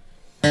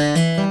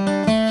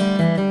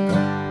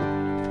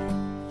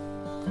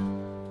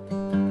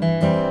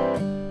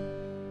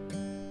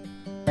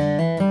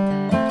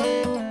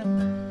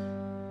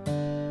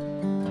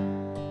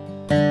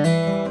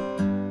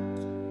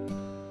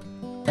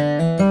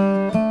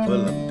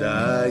 Well, I'm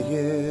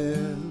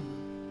dying.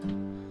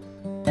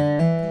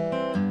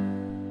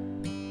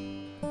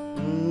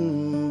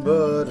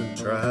 But I'm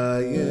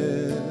trying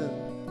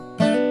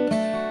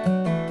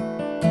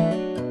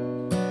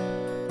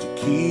to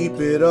keep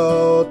it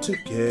all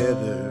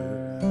together.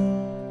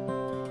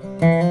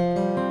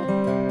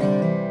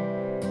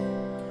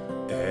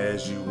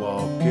 As you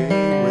walk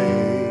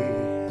away,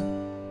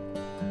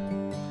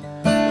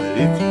 but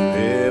if you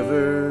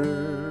ever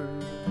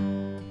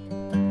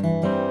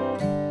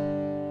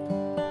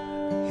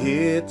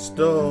hit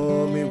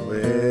stormy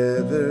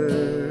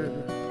weather,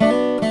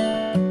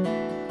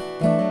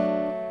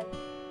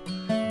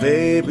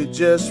 baby,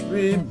 just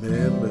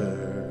remember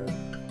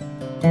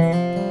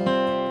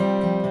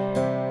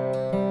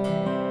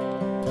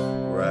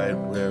right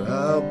where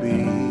I'll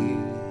be.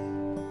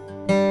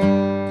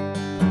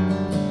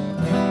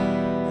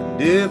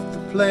 And if the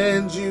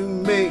plans you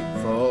make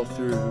fall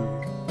through,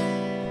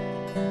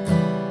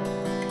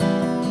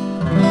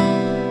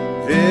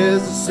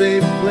 there's a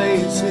safe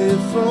place here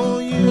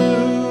for you.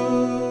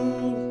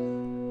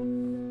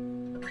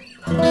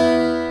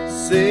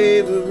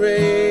 Save a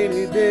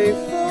rainy day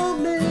for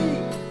me,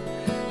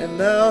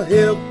 and I'll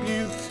help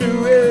you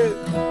through it.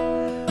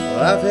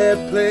 I've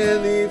had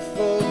plenty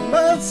for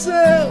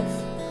myself.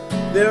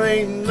 There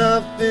ain't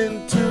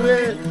nothing to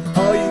it.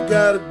 All you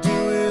gotta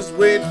do is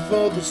wait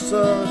for the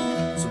sun.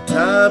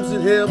 Sometimes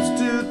it helps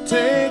to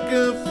take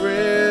a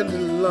friend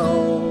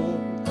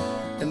along,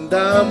 and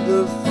I'm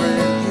the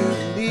friend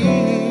you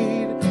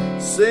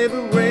need. Save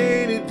a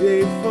rainy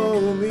day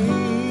for me.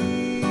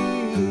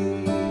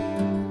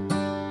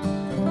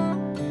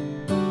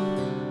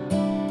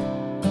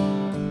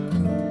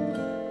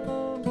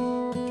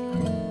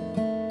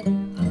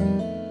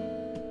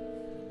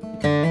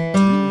 Do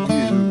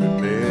you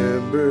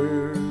remember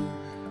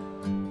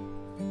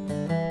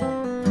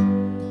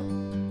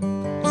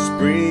the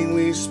spring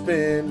we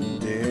spent in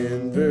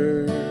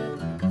Denver?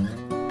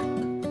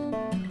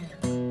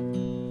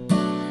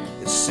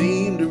 It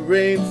seemed to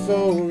rain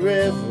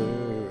forever,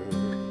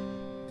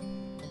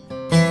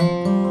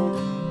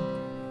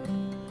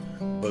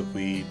 but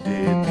we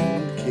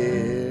didn't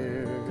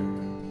care.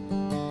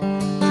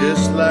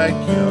 Just like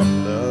young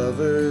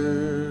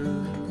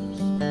lovers,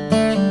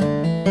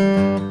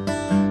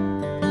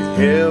 we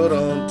held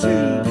on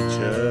to each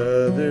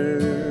other,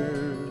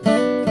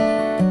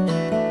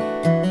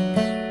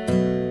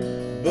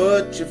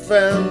 but you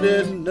found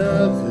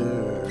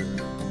another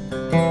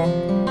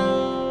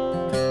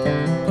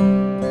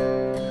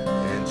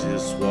and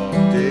just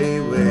walked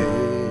away.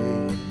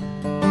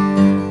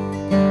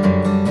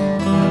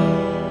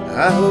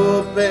 I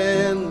hope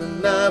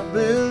and I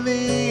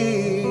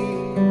believe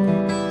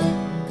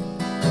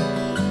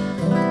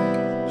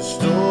the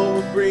storm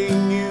will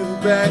bring you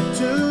back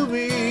to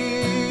me.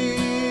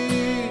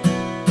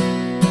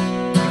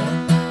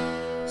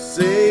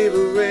 Save a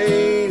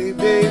rainy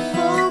day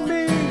for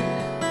me,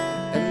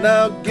 and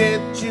I'll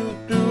get you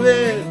through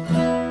it.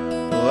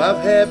 Oh,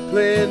 I've had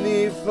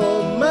plenty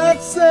for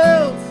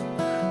myself.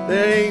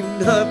 There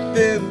ain't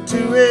nothing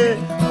to it.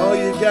 All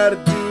you gotta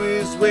do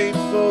is wait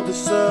for the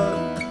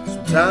sun.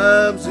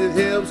 Sometimes it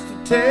helps to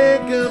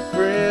take a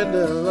friend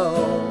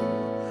along,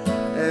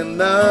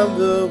 and I'm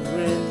the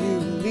friend you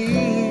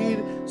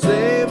need.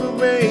 Save a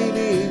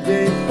rainy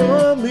day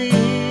for me.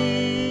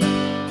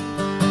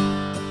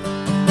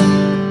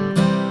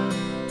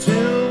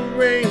 Till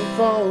rain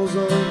falls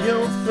on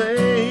your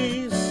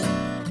face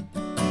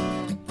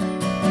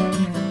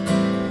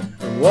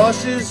and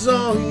washes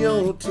all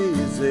your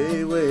tears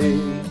away,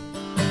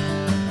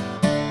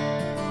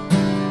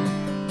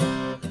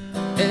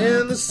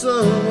 and the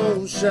sun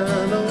won't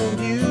shine on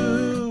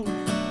you.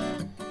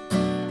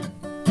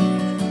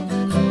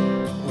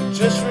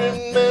 Just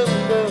remember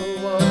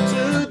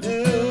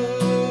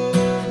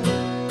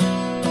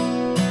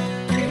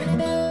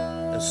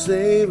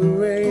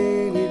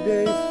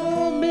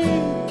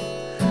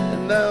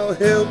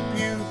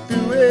you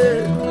through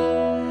it.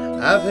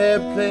 I've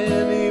had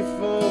plenty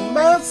for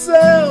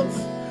myself.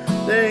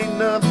 There ain't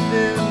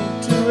nothing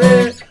to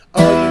it.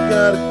 All you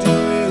gotta do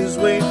is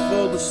wait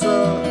for the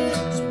sun.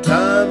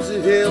 Sometimes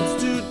it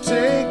helps to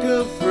take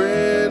a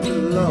friend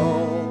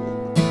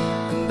along.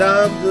 And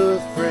I'm the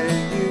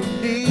friend you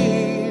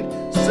need.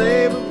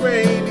 Save a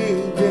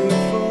rainy day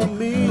for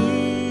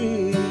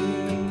me.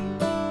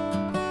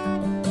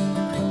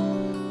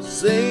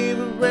 Save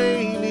a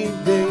rainy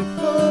day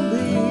for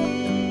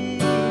me.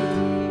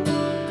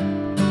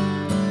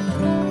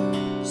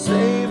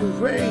 Save a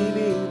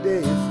rainy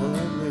day for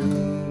me.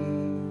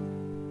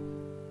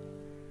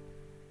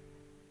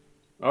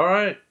 All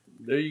right,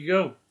 there you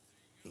go.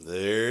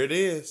 There it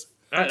is.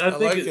 I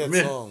think like it, that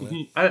man, song,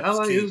 man. I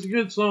like it's a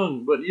good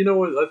song, but you know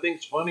what I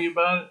think's funny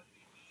about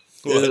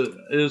it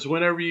is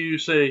whenever you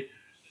say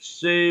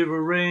 "Save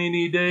a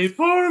rainy day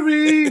for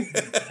me,"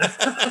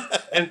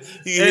 and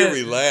You hear me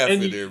and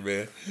laughing you- there,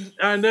 man.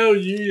 I know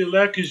you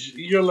laugh because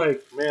you're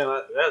like, man,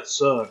 that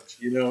sucked.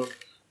 You know,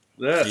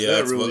 that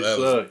that's really what that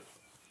sucked.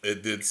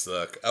 It did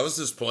suck. I was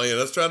just playing.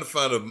 I was trying to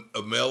find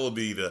a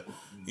melody to,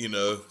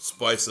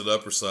 spice it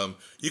up or something.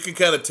 You can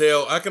kind of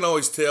tell. I can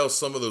always tell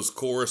some of those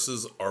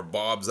choruses are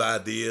Bob's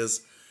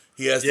ideas.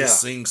 He has Yeah. this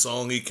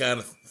sing-songy kind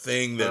of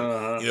thing that,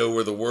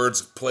 where the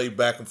words play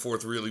back and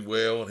forth really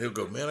well. And he'll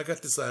go, man, I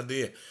got this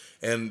idea.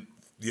 And,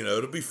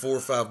 it'll be 4 or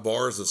 5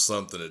 bars of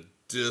something that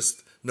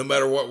just, no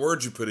matter what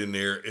words you put in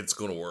there, it's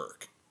going to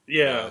work.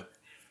 Yeah,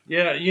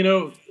 yeah.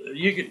 You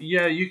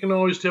can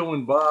always tell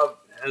when Bob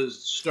has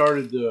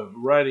started the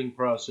writing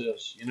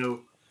process.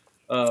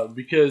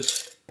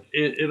 Because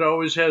it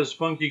always has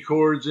funky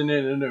chords in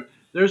it. And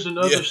there's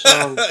another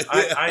song.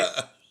 Yeah.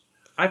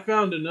 I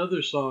found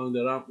another song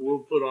that we'll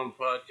put on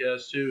the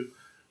podcast too.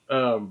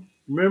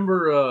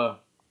 Remember,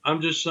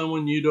 I'm Just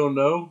Someone You Don't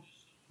Know.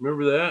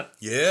 Remember that?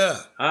 Yeah.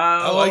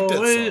 I like that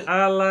song.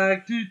 I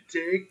like to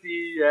take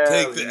the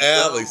alley. Take the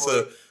alley.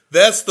 So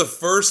that's the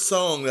first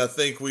song I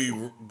think we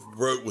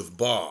wrote with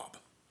Bob.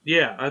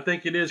 Yeah, I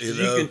think it is because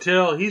You know? you can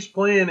tell he's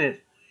playing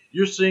it,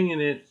 you're singing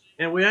it,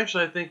 and we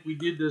actually I think we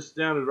did this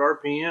down at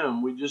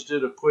RPM. We just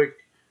did a quick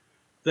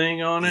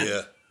thing on it,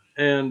 Yeah.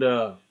 and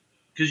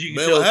because you can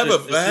Man, tell it's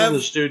in the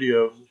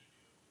studio.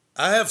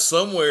 I have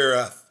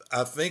somewhere,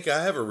 I think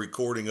I have a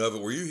recording of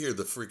it where you hear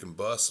the freaking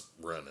bus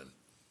running.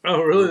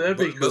 Oh, really? That'd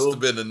be It must cool. have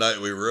been the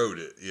night we wrote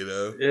it,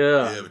 Yeah.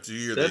 Yeah, but you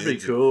hear That'd the be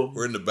engine. cool.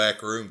 We're in the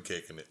back room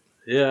kicking it.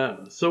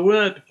 Yeah, so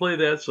we'll have to play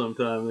that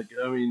sometime.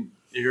 I mean,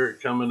 you hear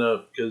it coming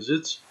up because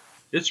it's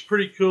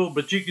pretty cool.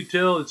 But you can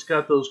tell it's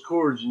got those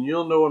chords, and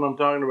you'll know what I'm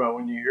talking about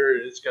when you hear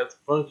it. It's got the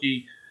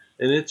funky,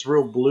 and it's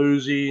real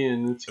bluesy,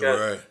 and it's got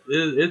Right.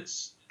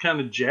 it's kind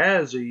of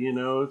jazzy.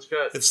 It's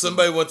got. If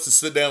somebody wants to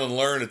sit down and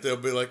learn it, they'll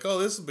be like, "Oh,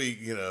 this will be,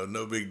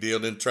 no big deal."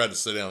 Then try to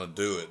sit down and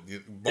do it.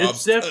 It's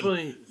Bob's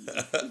definitely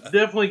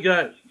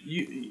got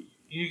you.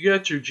 You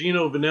got your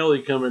Gino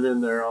Vanelli coming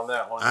in there on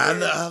that one. I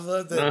know, I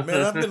love that,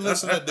 man. I've been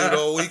listening to that dude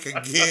all week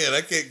again.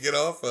 I can't get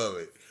off of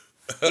it.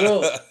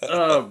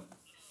 Well,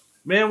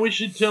 man, we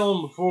should tell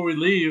them before we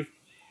leave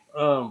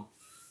about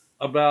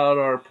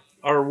our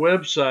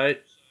website.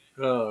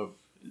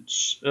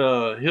 It's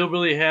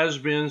Hillbilly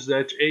Has-Beens.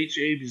 That's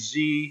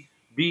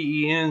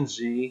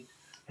HAZBENZ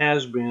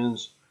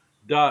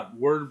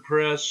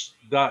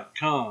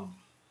Hasbeens.wordpress.com.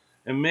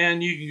 And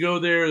man, you can go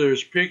there.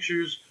 There's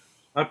pictures.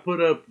 I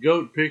put up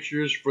goat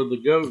pictures for the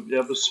goat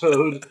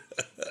episode,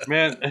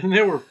 man, and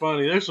they were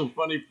funny. There's some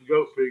funny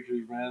goat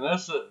pictures, man.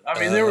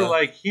 They were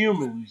like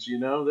humans, There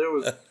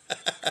was,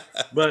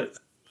 but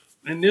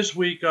and this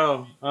week,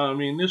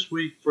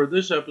 for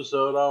this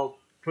episode, I'll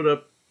put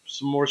up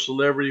some more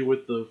celebrity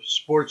with the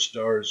sports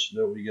stars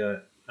that we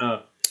got.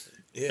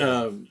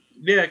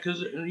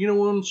 Because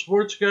one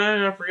sports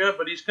guy I forgot,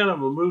 but he's kind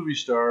of a movie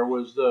star.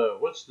 Was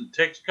what's the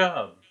Tex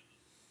Cobb?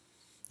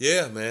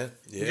 Yeah, man.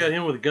 Yeah, You got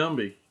him with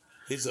Gumby.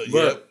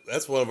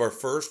 That's one of our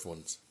first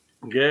ones.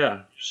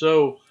 Yeah.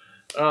 So,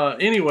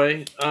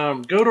 anyway,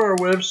 go to our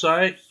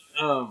website.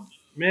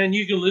 Man,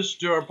 you can listen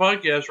to our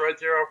podcast right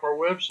there off our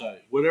website.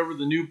 Whatever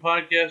the new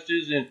podcast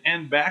is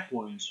and back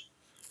ones.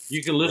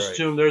 You can listen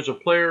to them. There's a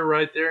player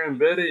right there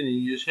embedded, and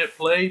you just hit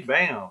play.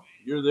 Bam.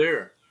 You're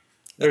there.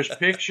 There's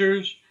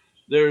pictures.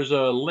 There's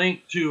a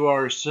link to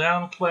our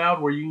SoundCloud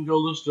where you can go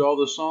listen to all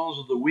the songs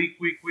of the week,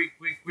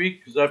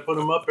 because I put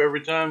them up every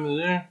time they're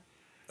there.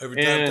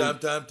 Every time.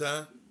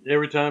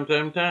 Every time.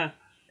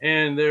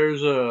 And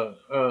there's a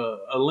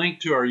link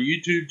to our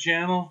YouTube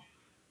channel.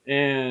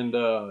 And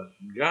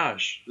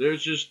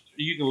there's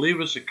you can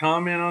leave us a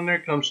comment on there.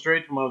 Come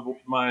straight to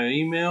my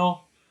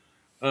email.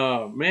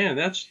 Man,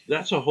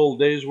 that's a whole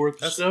day's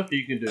worth of stuff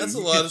you can do. That's a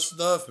lot of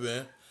stuff,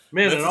 man.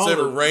 Man, if and it's all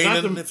ever the,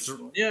 raining,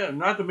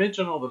 not to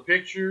mention all the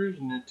pictures,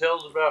 and it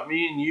tells about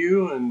me and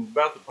you and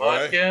about the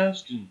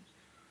podcast,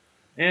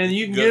 and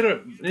you can get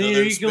it.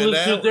 You can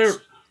listen to it there.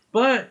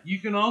 But you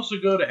can also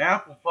go to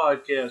Apple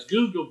Podcasts,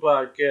 Google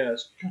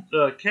Podcasts,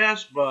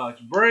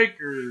 Castbox,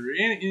 Breaker,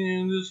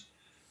 and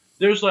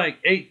there's like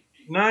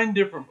 8-9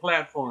 different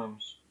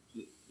platforms,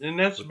 and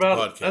that's a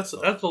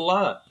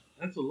lot.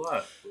 That's a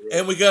lot.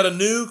 And we got a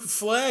new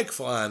flag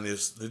flying.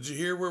 Did you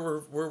hear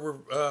where we're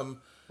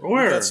we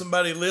Where? got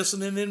somebody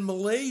listening in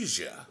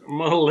Malaysia.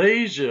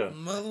 Malaysia.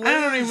 Malaysia.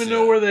 I don't even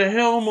know where the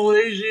hell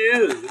Malaysia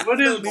is.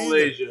 What is don't either.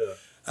 Malaysia?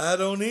 I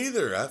don't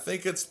either. I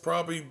think it's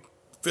probably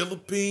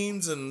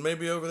Philippines and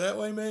maybe over that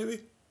way,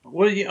 maybe.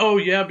 Well, oh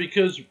yeah,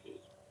 because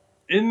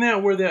isn't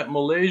that where that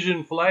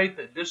Malaysian flight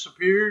that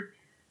disappeared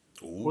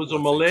Ooh, was I a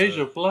think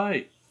Malaysia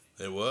flight?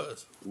 so. It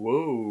was.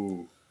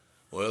 Whoa.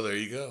 Well, there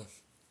you go.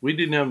 We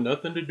didn't have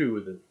nothing to do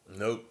with it.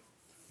 Nope.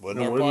 Wasn't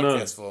No, our wasn't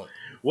podcast us. fault.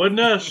 Wasn't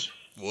us.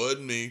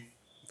 Wasn't me.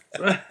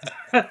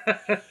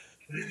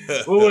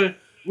 Well,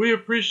 we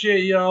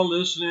appreciate y'all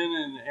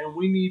listening, and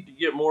we need to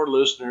get more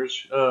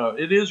listeners.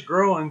 It is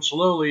growing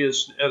slowly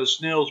at a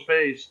snail's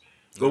pace,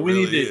 but It we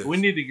really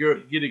need to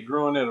is. get it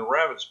growing at a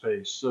rabbit's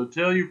pace. So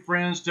tell your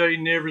friends, tell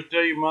your neighbors,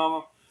 tell your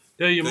mama,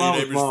 tell your Tell your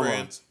mama's neighbors, mama.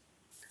 friends.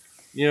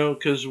 You know,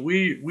 because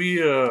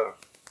we are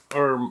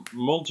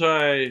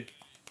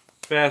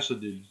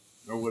multi-faceted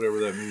or whatever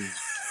that means.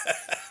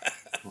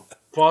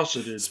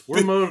 Faceted.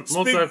 We're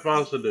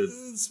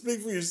multifaceted.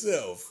 Speak for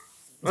yourself.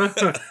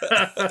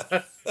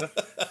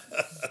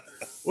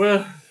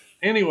 Well,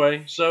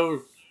 anyway,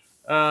 so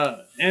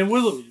and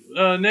we'll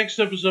next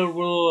episode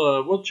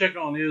we'll check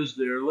on Iz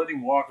there, let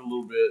him walk a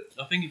little bit.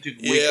 I think he took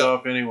a week Yeah.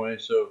 off anyway,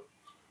 so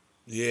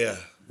Yeah.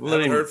 I Let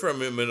haven't him- heard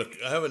from him. I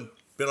haven't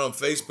been on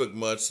Facebook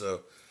much,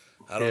 so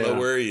I don't know Yeah.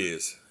 where he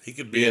is. He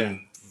could be Yeah.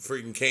 in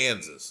freaking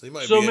Kansas. He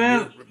might so be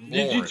man, in did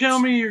you Lawrence. tell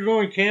me you're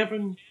going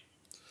camping?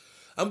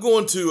 I'm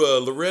going to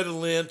Loretta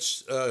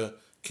Lynch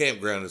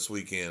campground this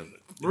weekend.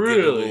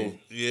 Really?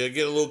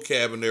 Get a little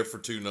cabin there for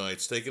 2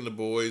 nights. Taking the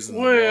boys and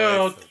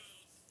Well, the wife.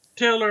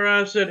 Tell her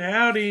I said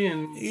howdy,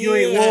 and you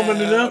ain't woman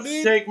enough to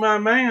Howdy. take my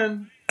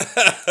man.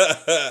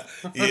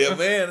 Yeah,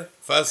 man.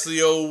 If I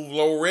see old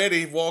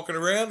Loretti walking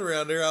around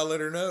there, I'll let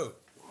her know.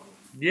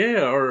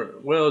 Yeah, or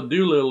well,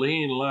 Doolittle,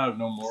 he ain't alive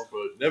no more,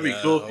 but that'd be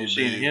Yeah, cool if you oh,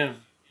 seen dude. him.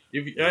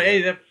 If Yeah.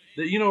 hey, that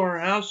you know her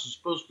house is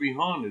supposed to be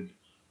haunted.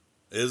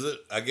 Is it?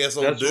 I guess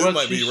old That's dude what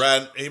might be she's-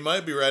 riding. He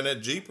might be riding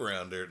that Jeep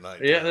around there at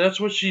night. Yeah, that's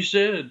what she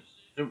said.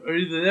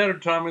 Either that or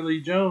Tommy Lee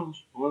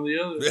Jones, one or the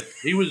other.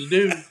 He was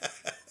due.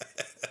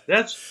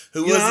 That's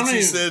Who you was know, I it you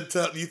mean-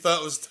 said you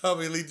thought was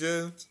Tommy Lee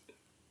Jones?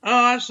 Oh,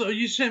 I saw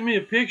you sent me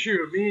a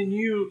picture of me and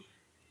you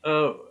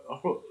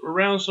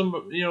around some,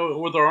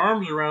 with our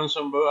arms around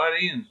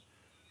somebody,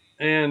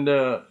 and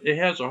it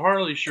has a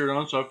Harley shirt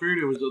on, so I figured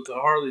it was the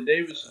Harley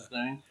Davidson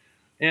thing,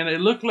 and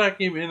it looked like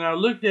him, and I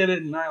looked at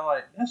it and I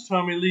like, that's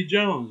Tommy Lee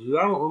Jones.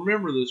 I don't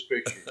remember this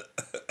picture,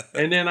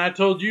 and then I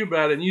told you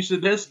about it, and you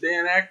said that's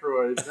Dan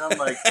Aykroyd, and I'm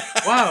like,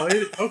 wow,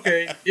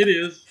 okay, it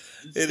is.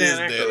 It's It is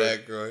Dan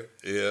Aykroyd.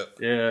 Yeah.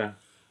 Yeah.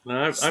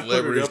 No, I put it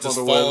Celebrities up on just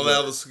the falling website. out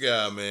of the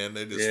sky, man.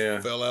 They just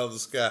Yeah. fell out of the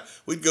sky.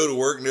 We'd go to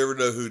work, never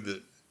know who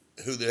the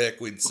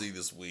heck we'd see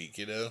this week,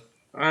 you know?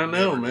 I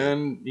know, Never knew.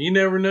 man. You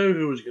never knew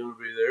who was going to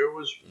be there. It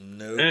was.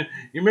 Nope. And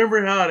you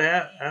remember how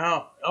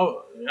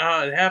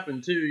it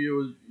happened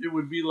too? It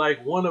would be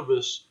like one of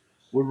us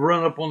would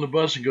run up on the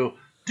bus and go,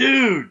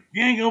 "Dude,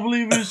 you ain't gonna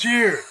believe who's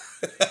here."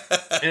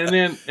 and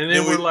then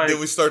we're like, then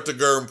we start the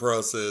GERM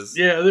process.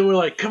 yeah. Then we're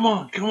like, come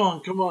on.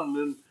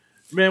 And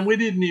man, we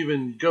didn't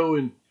even go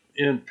in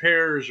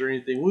pairs or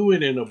anything. We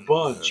went in a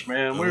bunch,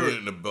 man. We went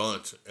in a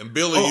bunch. And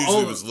Billy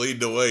usually was leading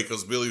the way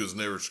because Billy was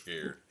never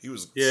scared. He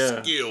was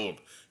skilled.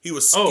 He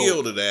was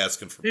skilled at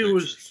asking for He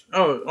pictures.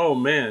 was. Oh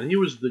man, he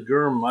was the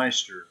Germ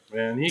Meister,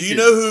 man. Do you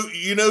know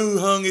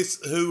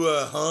who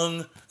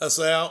hung us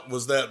out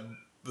was that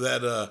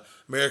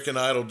American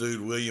Idol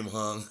dude William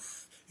Hung.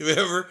 You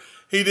remember?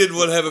 He didn't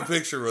want to have a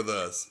picture with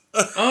us.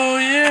 Oh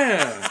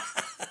yeah.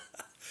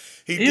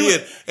 He He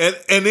did.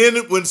 And then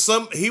when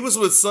he was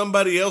with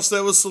somebody else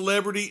that was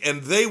celebrity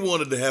and they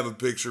wanted to have a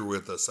picture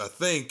with us, I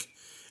think.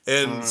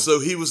 And so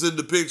he was in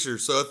the picture.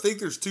 So I think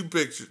there's two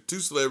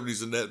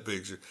celebrities in that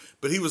picture.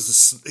 But he was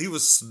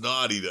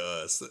snotty to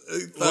us. He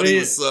thought he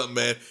was something,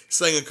 man.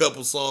 Sang a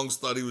couple songs,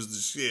 thought he was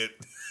the shit.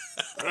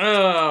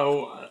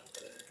 Oh,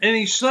 and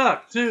he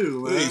sucked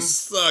too, man. He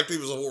sucked. He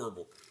was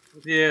horrible.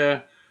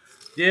 Yeah.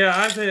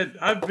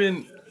 I've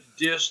been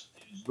dissed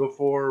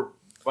before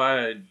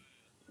by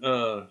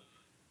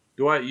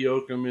Dwight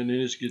Yoakam and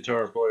his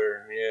guitar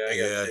player. Yeah, I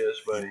got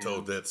dissed by you him.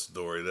 told that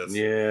story.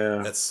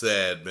 That's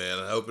sad, man.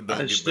 I hope it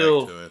don't get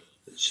back to him.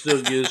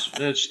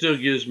 It still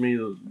gives me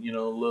a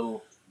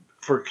little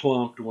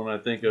verklempt when I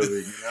think of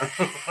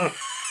it.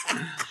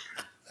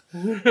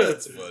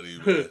 That's funny,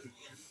 man.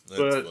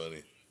 That's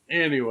funny.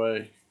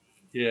 Anyway,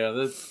 yeah,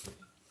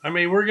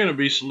 we're gonna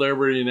be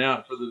celebritying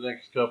out for the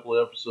next couple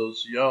of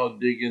episodes, so y'all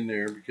dig in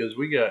there because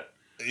we got.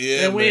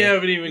 Yeah, And we man.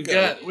 haven't even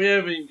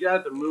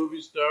got the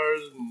movie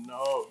stars, and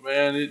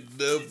man,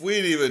 We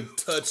ain't even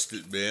touched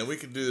it, man. We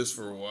could do this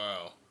for a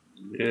while.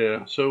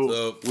 yeah.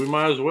 So we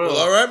might as well. Well,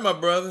 all right, my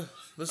brother.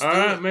 Let's All do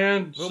right, it.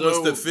 man. We're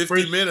almost at 50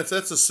 appreciate- minutes.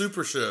 That's a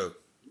super show.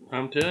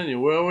 I'm telling you.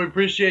 Well, we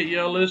appreciate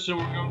y'all listening.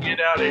 We're gonna get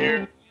out of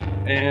here,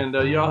 and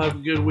y'all have a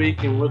good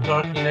week, and we'll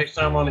talk to you next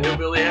time on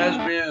Hillbilly Has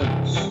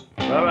Beens.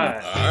 Bye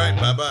bye. All right,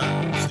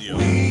 bye-bye. See you.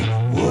 We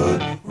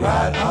would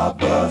ride our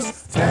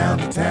bus town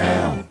to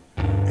town.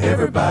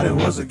 Everybody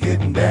was a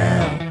getting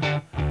down.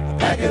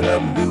 Pack it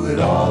up and do it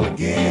all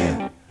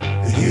again.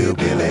 The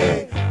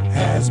hillbilly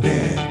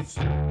has-beens.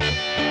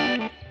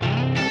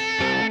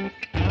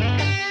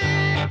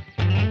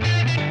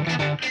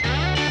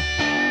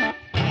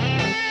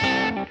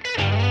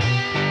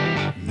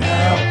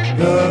 Now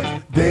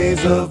the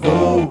days of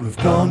old have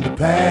come to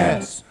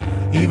pass.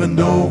 Even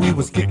though we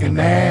was kicking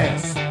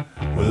ass,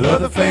 we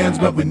love the fans,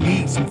 but we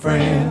need some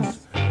friends.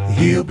 The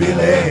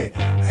hillbilly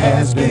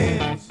has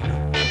been.